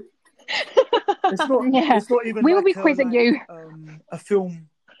it's not even. We will be quizzing you. A film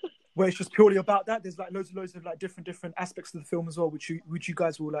where it's just purely about that. There's like loads of like different aspects of the film as well, which you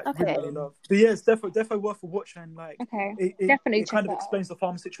guys will like really love. But yeah, it's definitely worth a watch, and like it kind of explains the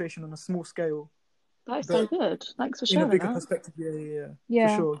farm situation on a small scale. That's so good. Thanks for sharing. In a bigger perspective, yeah,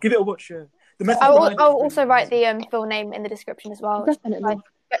 for sure. Give it a watch. I'll also write the full name in the description as well. Definitely.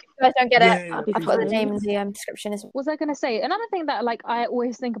 If you guys don't get it, I've got the name in the description as well. Was I going to say, another thing that like I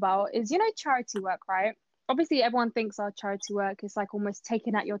always think about is, charity work, right? Obviously, everyone thinks our charity work is like almost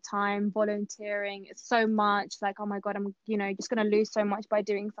taking out your time, volunteering. It's so much like, oh my God, I'm, just going to lose so much by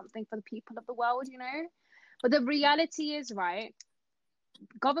doing something for the people of the world, But the reality is, right,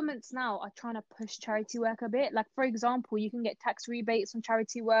 governments now are trying to push charity work a bit. Like, for example, you can get tax rebates on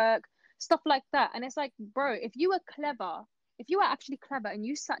charity work, stuff like that. And it's like, bro, if you were actually clever and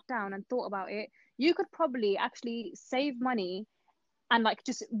you sat down and thought about it, you could probably actually save money and like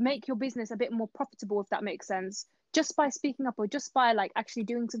just make your business a bit more profitable, if that makes sense, just by speaking up, or just by like actually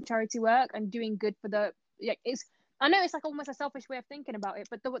doing some charity work and doing good for I know it's like almost a selfish way of thinking about it,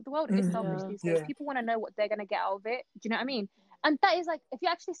 but the world is selfish these days. Yeah. People want to know what they're going to get out of it. Do you know what I mean? And that is like, if you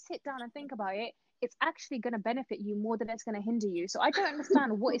actually sit down and think about it, it's actually going to benefit you more than it's going to hinder you. So I don't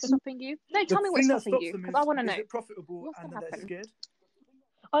understand what is stopping you. No, tell me what's stopping you, because I want to know. Is it profitable What's and gonna they're happen? scared?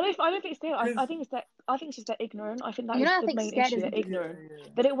 I don't think it's there. I think it's just they're ignorant. I think that is I the think main scared issue. is They're ignorant.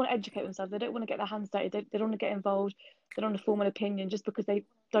 They don't want to educate themselves. They don't want to get their hands dirty. They don't want to get involved. They don't want to form an opinion just because they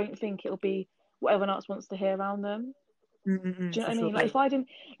don't think it'll be what everyone else wants to hear around them. Do you know what I mean? Like, if I didn't,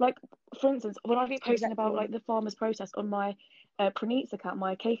 like, for instance, when I've been posting about like the farmers' protest on my Praneet's account,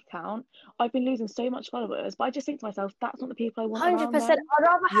 my cake account, I've been losing so much followers. But I just think to myself, that's not the people I want around 100%. them. I'd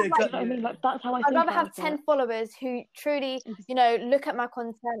rather have Yeah, exactly. Do you know what I mean? Like, that's how I I'd think rather about have 10 it. followers who truly, you know, look at my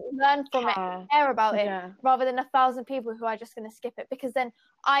content, learn from it, care about it, rather than 1,000 people who are just going to skip it. Because then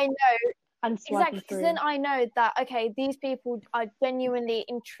I know, and exactly, because then I know that, okay, these people are genuinely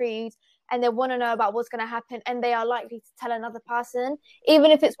intrigued and they want to know about what's going to happen, and they are likely to tell another person,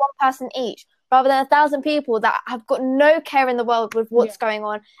 even if it's one person each, rather than 1,000 people that have got no care in the world with what's going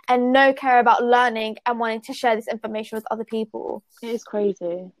on and no care about learning and wanting to share this information with other people. It is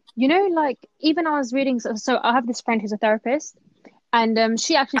crazy. You know, like, even I was reading, so I have this friend who's a therapist, and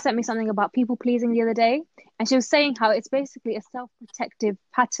she actually sent me something about people pleasing the other day, and she was saying how it's basically a self-protective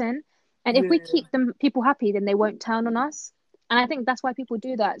pattern, and if we keep people happy, then they won't turn on us. And I think that's why people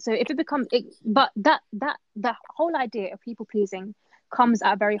do that. So if it becomes, but that the whole idea of people pleasing comes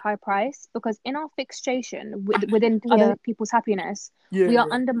at a very high price, because in our fixation within other people's happiness, we are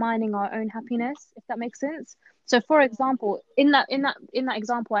undermining our own happiness, if that makes sense. So for example, in that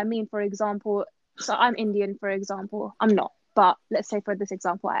example, I mean, for example, so I'm Indian, for example. I'm not, but let's say for this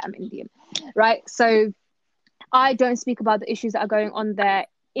example, I am Indian, right? So I don't speak about the issues that are going on there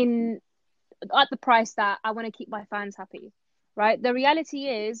at the price that I want to keep my fans happy, right? The reality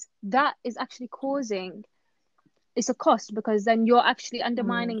is that is actually causing, it's a cost, because then you're actually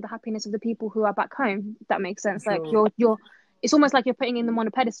undermining the happiness of the people who are back home, if that makes sense. Like, you're it's almost like you're putting them on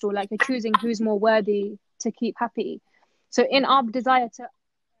a pedestal, like you're choosing who's more worthy to keep happy. So in our desire to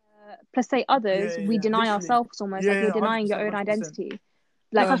placate others, we deny ourselves almost, like you're denying your own identity.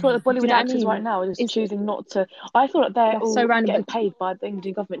 Like, I thought the Bollywood actors right now are just choosing not to. I thought that they're all getting paid by the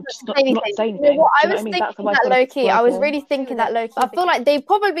Indian government, just not saying anything. Well, I was thinking that low key. I was really thinking that low key. I feel like they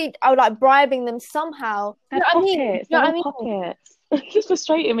probably are like bribing them somehow. They're puppets. They're puppets. It's just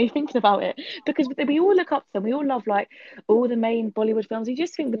frustrating me thinking about it, because we all look up to them. We all love like all the main Bollywood films. You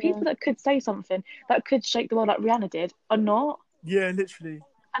just think the people that could say something that could shake the world like Rihanna did are not. Yeah, literally.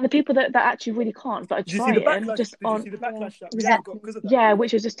 And the people that actually really can't, but are trying, just on. Did you see the backlash that Rihanna got because of that?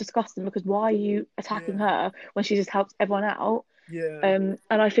 Which is just disgusting, because why are you attacking her when she just helps everyone out? And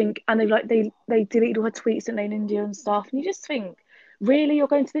I think, and they deleted all her tweets and in India and stuff, and you just think, really, you're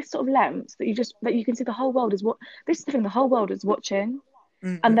going to this sort of lengths that you can see the whole world is this is the thing, the whole world is watching,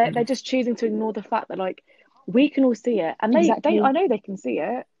 and they're just choosing to ignore the fact that like we can all see it, and I know they can see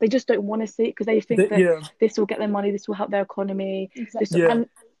it, they just don't want to see it because they think that this will get them money, this will help their economy. And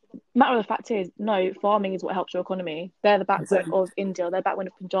matter of the fact is, no, farming is what helps your economy. They're the backbone of India, they're backbone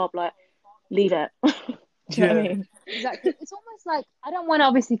of Punjab. Like, leave it. Do you know what I mean? Exactly. It's almost like, I don't want to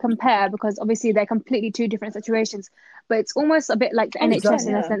obviously compare, because obviously they're completely two different situations, but it's almost a bit like the NHS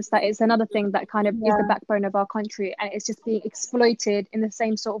in the sense that it's another thing that kind of is the backbone of our country, and it's just being exploited in the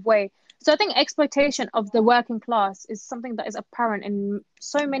same sort of way. So I think exploitation of the working class is something that is apparent in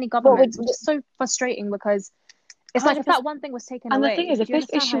so many governments, which is so frustrating, because it's like if that one thing was taken away. And the thing is, if this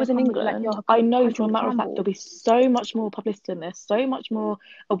issue was in England, I know for a matter of fact there'll be so much more publicity on this, so much more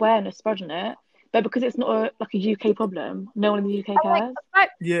awareness spreading it. But because it's not a UK problem, no one in the UK cares.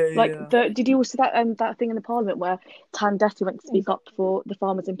 Did you all see that thing in the Parliament where Tandeti went to speak up for the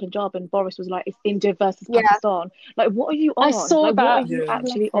farmers in Punjab, and Boris was like, "It's India versus Pakistan." Like, what are you on? I saw like, that. What are you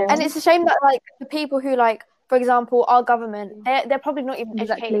actually on? And it's a shame that like the people who like, for example, our government, they're probably not even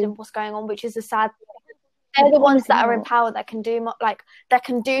educated in what's going on, which is a sad thing. They're the ones that are in power that can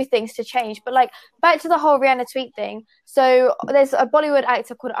do things to change. But like, back to the whole Rihanna tweet thing. So there's a Bollywood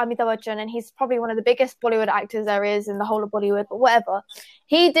actor called Amitabh Bachchan, and he's probably one of the biggest Bollywood actors there is in the whole of Bollywood. But whatever,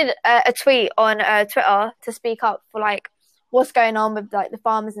 he did a tweet on Twitter to speak up for like what's going on with like the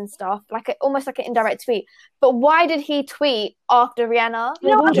farmers and stuff, like almost like an indirect tweet. But why did he tweet after Rihanna?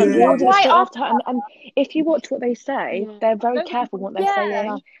 Why after? And if you watch what they say, they're very careful what they're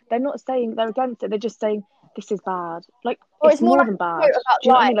saying. They're not saying they're against it. They're just saying this is bad. Like, it's more than bad. Do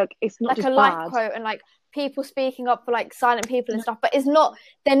you know what I mean? Like, it's not like just a life quote, and like people speaking up for like silent people and stuff. But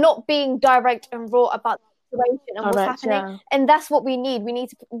they're not being direct and raw about the situation and what's happening. And that's what we need. We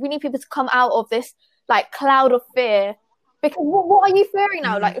need people to come out of this like cloud of fear Because what are you fearing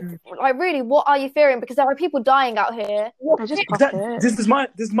now? Like really, what are you fearing? Because there are people dying out here. This is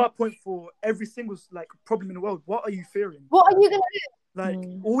my point for every single like problem in the world. What are you fearing? What are you gonna do? Like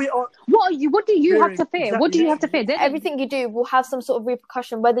we are. What do you have to fear? Exactly, what do you have to fear? Everything you do will have some sort of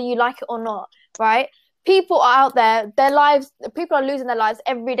repercussion, whether you like it or not, right? People are out there, people are losing their lives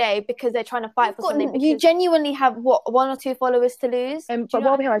every day because they're trying to fight for something. You genuinely have, what, 1 or 2 followers to lose? But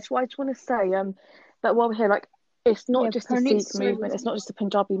while we're here, I just want to say that while we're here, like, it's not just a Sikh movement, it's not just a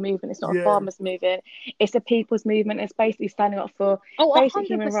Punjabi movement, it's not a farmers movement, it's a people's movement. It's basically standing up for basic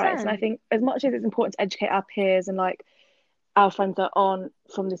human rights. And I think as much as it's important to educate our peers and like our friends that aren't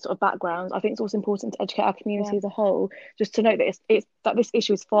from this sort of backgrounds, I think it's also important to educate our community as a whole, just to note that it's that this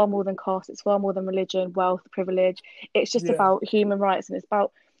issue is far more than caste, it's far more than religion, wealth, privilege. It's just about human rights, and it's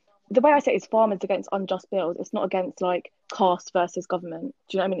about, the way I say it is farmers against unjust bills. It's not against like caste versus government.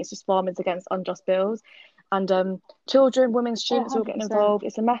 Do you know what I mean? It's just farmers against unjust bills. And children, women, students all getting involved.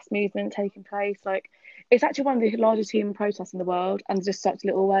 It's a mass movement taking place. Like, it's actually one of the largest human protests in the world, and there's just such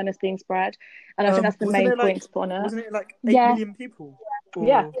little awareness being spread. And I think that's the main point to put on it. Wasn't it like 8 million people?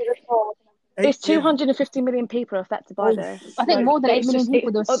 Yeah. It's 250 million people are affected by this. I think more than 8 million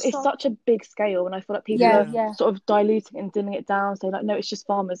people. It's such a big scale, and I feel like people are sort of diluting and dimming it down, saying like, no, it's just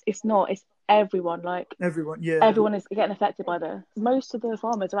farmers. It's not. It's everyone. Like everyone is getting affected by this. Most of the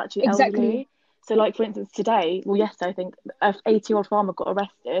farmers are actually elderly. So, like, for instance, today, yesterday, I think, an 80-year-old farmer got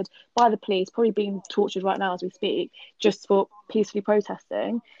arrested by the police, probably being tortured right now as we speak, just for peacefully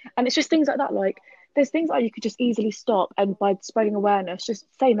protesting. And it's just things like that, like, there's things that you could just easily stop, and by spreading awareness, just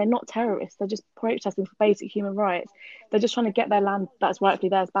saying they're not terrorists, they're just protesting for basic human rights. They're just trying to get their land that's rightfully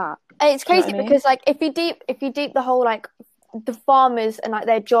theirs back. And it's crazy because, like, if you deep the whole, like, the farmers and like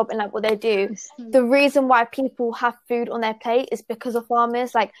their job and like what they do, the reason why people have food on their plate is because of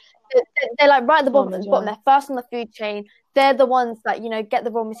farmers. Like, they're like right at the bottom. They're first on the food chain. They're the ones that, you know, get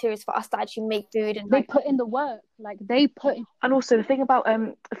the raw materials for us to actually make food, and they put in the work. Like, they put in... And also the thing about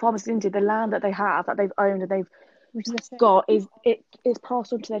farmers in India, the land that they have, that they've owned and they've got, is it's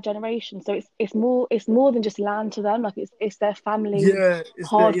passed on to their generation. So it's more than just land to them. Like, it's their family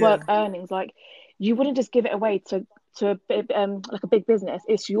hard work earnings. Like, you wouldn't just give it away to like a big business.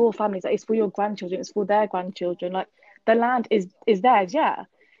 It's your families. It's for your grandchildren. It's for their grandchildren. Like, the land is theirs.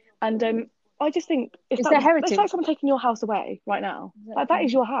 And I just think it's their heritage. It's like someone taking your house away right now. Like, that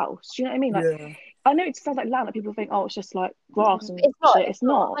is your house. Do you know what I mean? Like, I know it sounds like land that people think, oh, it's just like grass and it's not. shit. It's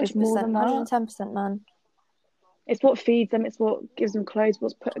not. It's more than that. 110%, man. It's what feeds them. It's what gives them clothes.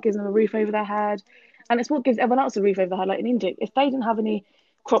 Gives them a roof over their head, and it's what gives everyone else a roof over their head. Like in India, if they didn't have any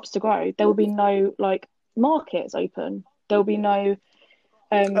crops to grow, there would be no like markets open. There will be no.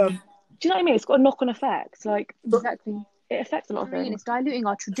 Do you know what I mean? It's got a knock-on effect. Like, exactly. It affects a lot of things. It's diluting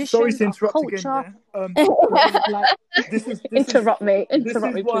our traditions, Sorry to interrupt our culture. Again, Interrupt me,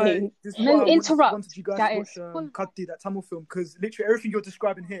 please. No, interrupt. Wanted you guys to watch Kaddi, that Tamil film, because literally everything you're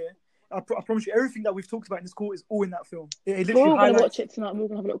describing here, I promise you, everything that we've talked about in this call is all in that film. It literally we're all going to watch it tonight. We're going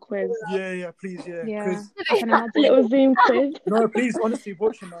to have a little quiz. Yeah, please, yeah. A little Zoom quiz. No, please, honestly,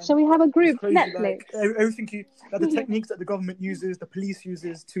 watch it, man. Shall we have a group Netflix? Like, everything the techniques that the government uses, the police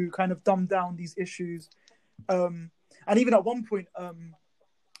uses to kind of dumb down these issues. And even at one point,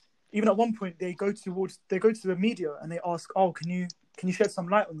 they go to the media and they ask, "Oh, can you shed some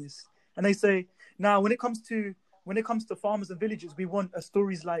light on this?" And they say, "Now, when it comes to farmers and villages, we want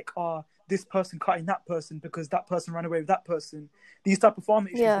stories like, this person cutting that person because that person ran away with that person. These type of farmer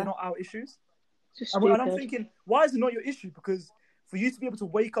issues, they're not our issues." And I'm thinking, why is it not your issue? Because for you to be able to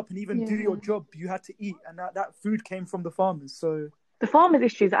wake up and even do your job, you had to eat, and that food came from the farmers. So the farmers'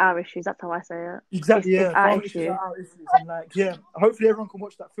 issues are our issues. That's how I say it. Exactly. It's farmers' issues are our issues, and like, hopefully everyone can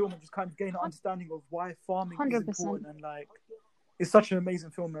watch that film and just kind of gain an understanding of why farming 100%. Is important. And like, it's such an amazing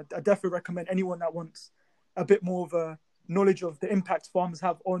film. I definitely recommend anyone that wants a bit more of a knowledge of the impact farmers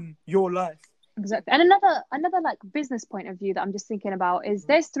have on your life. Exactly. And another like business point of view that I'm just thinking about is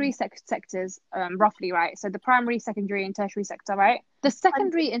there's 3 sectors roughly, right? So the primary, secondary and tertiary sector, right? The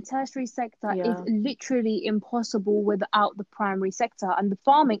secondary and tertiary sector is literally impossible without the primary sector, and the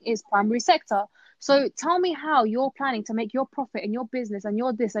farming is primary sector. So tell me how you're planning to make your profit and your business and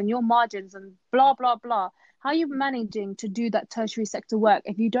your this and your margins and blah blah blah. How are you managing to do that tertiary sector work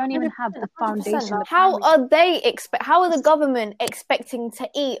if you don't even have the foundation? How are the government expecting to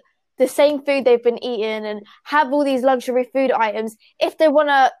eat the same food they've been eating and have all these luxury food items if they want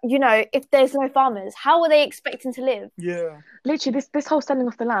to, you know, if there's no farmers? How are they expecting to live? Yeah. Literally, this whole selling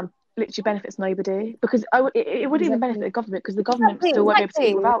off the land literally benefits nobody, because it wouldn't even benefit the government, because the government still won't be able to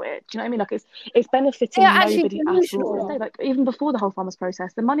eat without it. Do you know what I mean? Like it's benefiting nobody at all. Say, like even before the whole farmers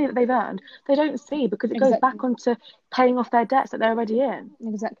protest, the money that they've earned they don't see, because it goes back onto paying off their debts that they're already in.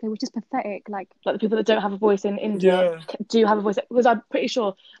 Exactly, which is pathetic. Like the people that don't have a voice in India do have a voice, because I'm pretty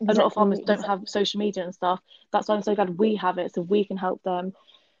sure a lot of farmers don't have social media and stuff. That's why I'm so glad we have it, so we can help them.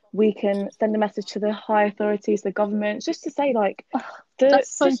 We can send a message to the high authorities, the government, just to say, like,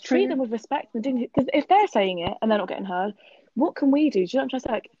 just treat them with respect. Because if they're saying it and they're not getting heard, what can we do? Do you know what I'm trying to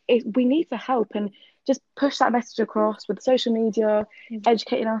say? Like, we need to help and just push that message across with social media,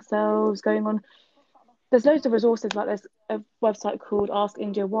 educating ourselves, going on. There's loads of resources. Like there's a website called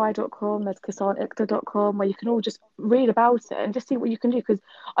askindiawhy.com, there's kisanekta.com, where you can all just read about it and just see what you can do. Because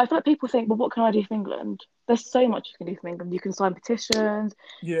I feel like people think, well, what can I do for England? There's so much you can do for England. You can sign petitions,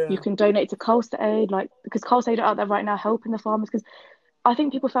 you can donate to Coastal Aid, like, because Coastal Aid are out there right now helping the farmers. Because I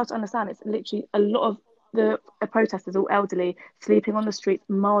think people fail to understand it's literally a lot of the protesters, all elderly, sleeping on the streets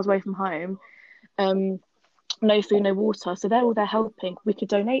miles away from home. No food, no water, so they're all there helping. We could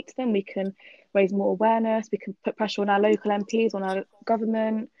donate to them, we can raise more awareness, we can put pressure on our local MPs, on our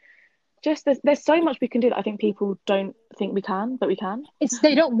government. Just there's so much we can do that I think people don't think we can, but we can.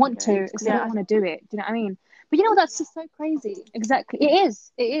 They don't want to. They don't want to do it. Do you know what I mean? But you know, that's just so crazy. Exactly, it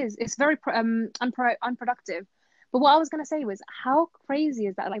is. It's very unproductive. But what I was going to say was, how crazy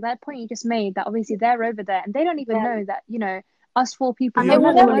is that? Like that point you just made, that obviously they're over there and they don't even know that, you know, us four people, and they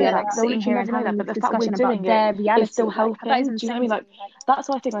will never know that. Sitting here and having that, but the fact we're doing it is still helping. Do you know what I mean? Like that's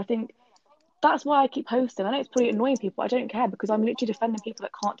why I think that's why I keep posting. I know it's probably annoying people. I don't care, because I'm literally defending people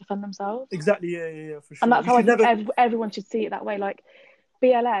that can't defend themselves. Exactly. Yeah, for sure. And that's how I think everyone should see it that way. Like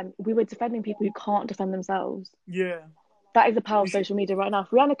BLM, we were defending people who can't defend themselves. Yeah. That is the power of social media right now.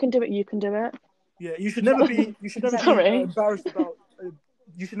 If Rihanna can do it, you can do it. Yeah, you should never be embarrassed about.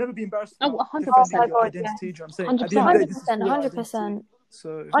 You should never be embarrassed about 100%. defending your identity. Do you know what I'm saying? 100%.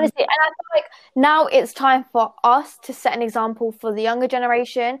 So honestly, and I feel like now it's time for us to set an example for the younger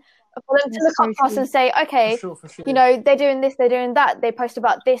generation, for them to look up to us and say, okay, for sure. You know, they're doing this, they're doing that, they post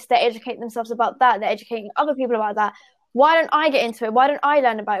about this, they're educating themselves about that, they're educating other people about that. Why don't I get into it? Why don't I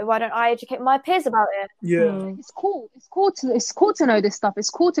learn about it? Why don't I educate my peers about it? Yeah, it's cool. It's cool to know this stuff. It's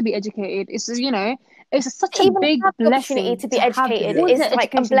cool to be educated. It's, you know, it's such a big blessing to be educated. It's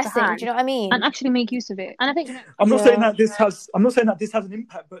like a blessing. Do you know what I mean? And actually make use of it. And I think I'm not saying that this has an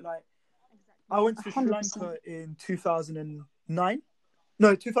impact, but like I went to 100%. Sri Lanka in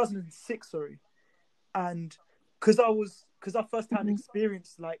 2006, sorry, and because I first hand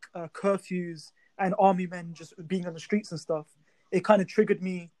experienced like curfews and army men just being on the streets and stuff, it kind of triggered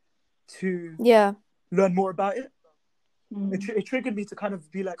me to learn more about it. It triggered me to kind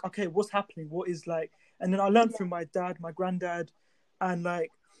of be like, okay, what's happening? What is like? And then I learned through my dad, my granddad, and like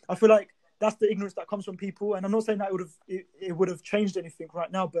I feel like that's the ignorance that comes from people. And I'm not saying that it would have changed anything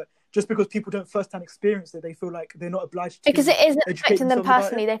right now, but just because people don't firsthand experience it, they feel like they're not obliged to. Because it isn't affecting them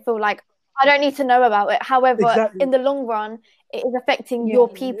personally. They feel like, I don't need to know about it. However, in the long run, it is affecting your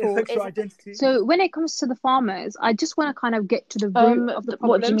people. It affects your identity. So when it comes to the farmers, I just want to kind of get to the root of the problem.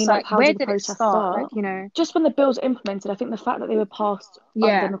 What do you mean? Like, how where did it start? Like, you know, just when the bills are implemented, I think the fact that they were passed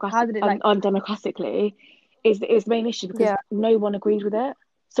undemocratically is the main issue, because no one agreed with it.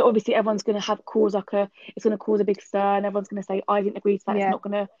 So obviously everyone's going to cause a big stir, and everyone's going to say, I didn't agree to that. It's not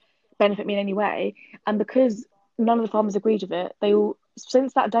going to benefit me in any way. And because none of the farmers agreed with it, they all,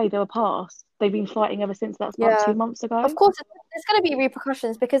 since that day they were passed, they've been fighting ever since. That's about 2 months ago. Of course, there's going to be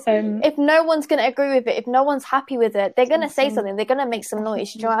repercussions, because if no one's going to agree with it, if no one's happy with it, they're going to say something. They're going to make some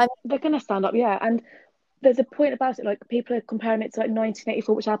noise. You know what I mean? They're going to stand up, and there's a point about it. Like, people are comparing it to like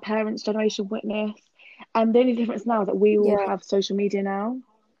 1984, which our parents' generation witnessed, and the only difference now is that we all have social media now.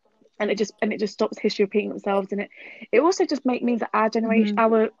 And it just stops history repeating themselves, and it also just means that our generation,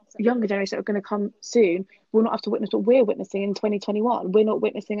 our younger generation that are going to come soon, will not have to witness what we're witnessing in 2021. We're not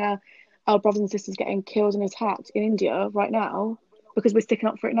witnessing our brothers and sisters getting killed and attacked in India right now, because we're sticking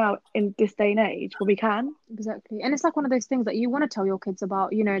up for it now in this day and age when we can. Exactly, and it's like one of those things that you want to tell your kids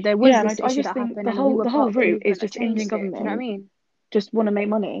about. You know, there was this issue that happened. The whole route is just Indian government. Do you know what I mean? Just want to make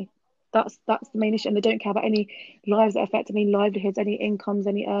money. That's the main issue, and they don't care about any lives that affect any livelihoods, any incomes,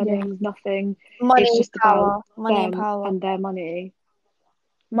 any earnings, nothing. Money, it's just power, about money and power, and their money.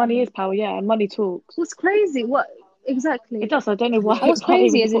 Money is power, and money talks. What's crazy? What exactly? It does. I don't know why. What's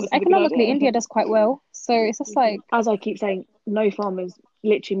crazy is economically India does quite well, so it's just like, as I keep saying, no farmers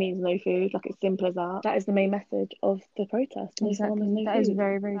literally means no food. Like, it's simple as that. That is the main message of the protest. No farmers, no that food. Is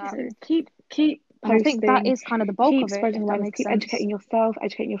very, very true. Keep. I think that is kind of the bulk keep of it. Spreading awareness, keep educating yourself,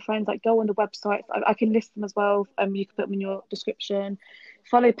 educating your friends. Like, go on the websites. I can list them as well. You can put them in your description.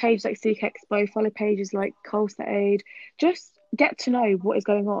 Follow pages like Sikh Expo, follow pages like Colset Aid. Just get to know what is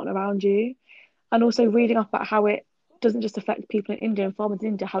going on around you, and also reading up about how it doesn't just affect people in India and farmers in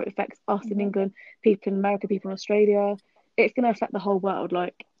India, how it affects us in England, people in America, people in Australia. It's going to affect the whole world.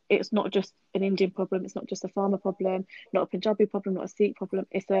 Like, it's not just an Indian problem, it's not just a farmer problem, not a Punjabi problem, not a Sikh problem.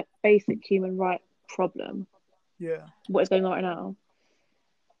 It's a basic human right problem. Yeah. What is going on right now?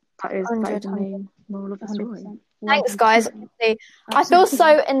 That is the main moral of the story. Thanks, guys. I feel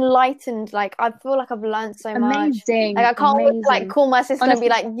so enlightened. Like, I feel like I've learned so much. Amazing. Like, I can't wait to, like, call my sister and be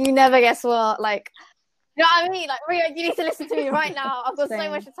like, you never guess what. Like, you know what I mean? Like, Ria, you need to listen to me right now. I've got so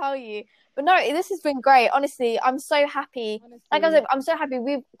much to tell you. But no, this has been great. Honestly, I'm so happy. Like I said, I'm so happy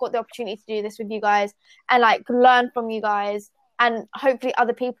we've got the opportunity to do this with you guys and, like, learn from you guys. And hopefully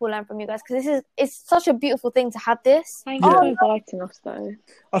other people learn from you guys, because it's such a beautiful thing to have this. Thank you for inviting us, though.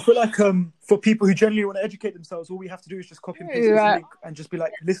 I feel like for people who genuinely want to educate themselves, all we have to do is just copy and paste this link and just be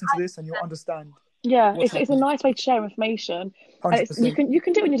like, listen to this and you'll understand. Yeah, it's a nice way to share information. And you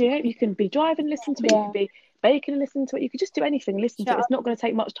can do it when you're doing it. You can be driving, listen to it. You can be baking and listen to it. You could just do anything, listen to it. It's not going to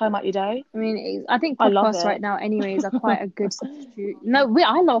take much time out your day. I mean, I think podcasts right now, anyways, are quite a good substitute. No,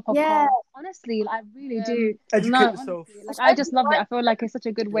 I love podcasts. Yeah. Honestly, I really do. Educate yourself. Like, I just love it. I feel like it's such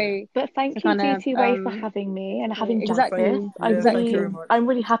a good way. But thank you, DT for having me and having exactly. I'm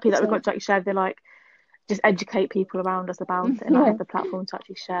really happy that we've got to share the just educate people around us about it and have the platform to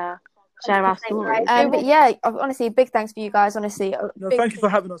actually share our stories. But yeah, honestly, big thanks for you guys. Honestly, thank you for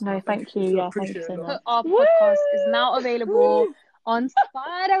having us. No, thank you. Yeah, thank you so much. Our podcast is now available on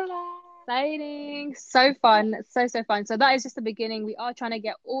Spotify. Exciting, so fun, so fun. So that is just the beginning. We are trying to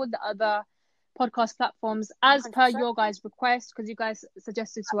get all the other podcast platforms as per your guys' request, because you guys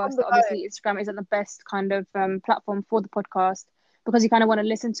suggested to us that obviously Instagram isn't the best kind of platform for the podcast, because you kind of want to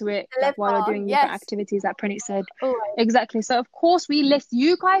listen to it while you're doing different activities, that Pranit said. Exactly. So of course we list,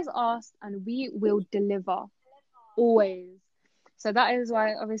 you guys asked, and we will deliver always. So that is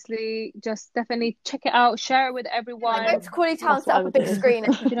why, obviously, just definitely check it out, share it with everyone. Go to Crawley Town, set up a big screen.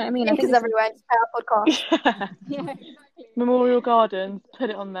 Do you know what I mean? I think it's everywhere. Just play our podcast. Yeah. Memorial Gardens,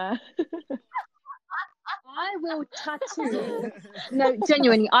 put it on there. I will tattoo. No,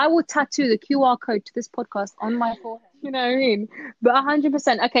 genuinely, I will tattoo the QR code to this podcast on my forehead. You know what I mean? But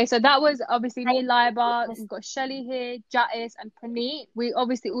 100%. Okay, so that was obviously me, Laiba. We've got Shelly here, Jais, and Pranit. We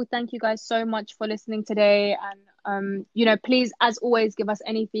obviously all thank you guys so much for listening today. And please, as always, give us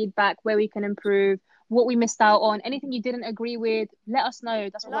any feedback where we can improve, what we missed out on, anything you didn't agree with. Let us know.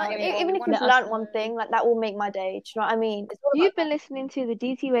 That's what we're here for. Even if you've learned one thing, like, that will make my day. Do you know what I mean? You've been listening to the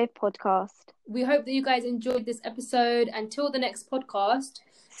DT Wave podcast. We hope that you guys enjoyed this episode. Until the next podcast,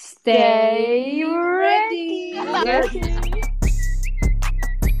 stay ready.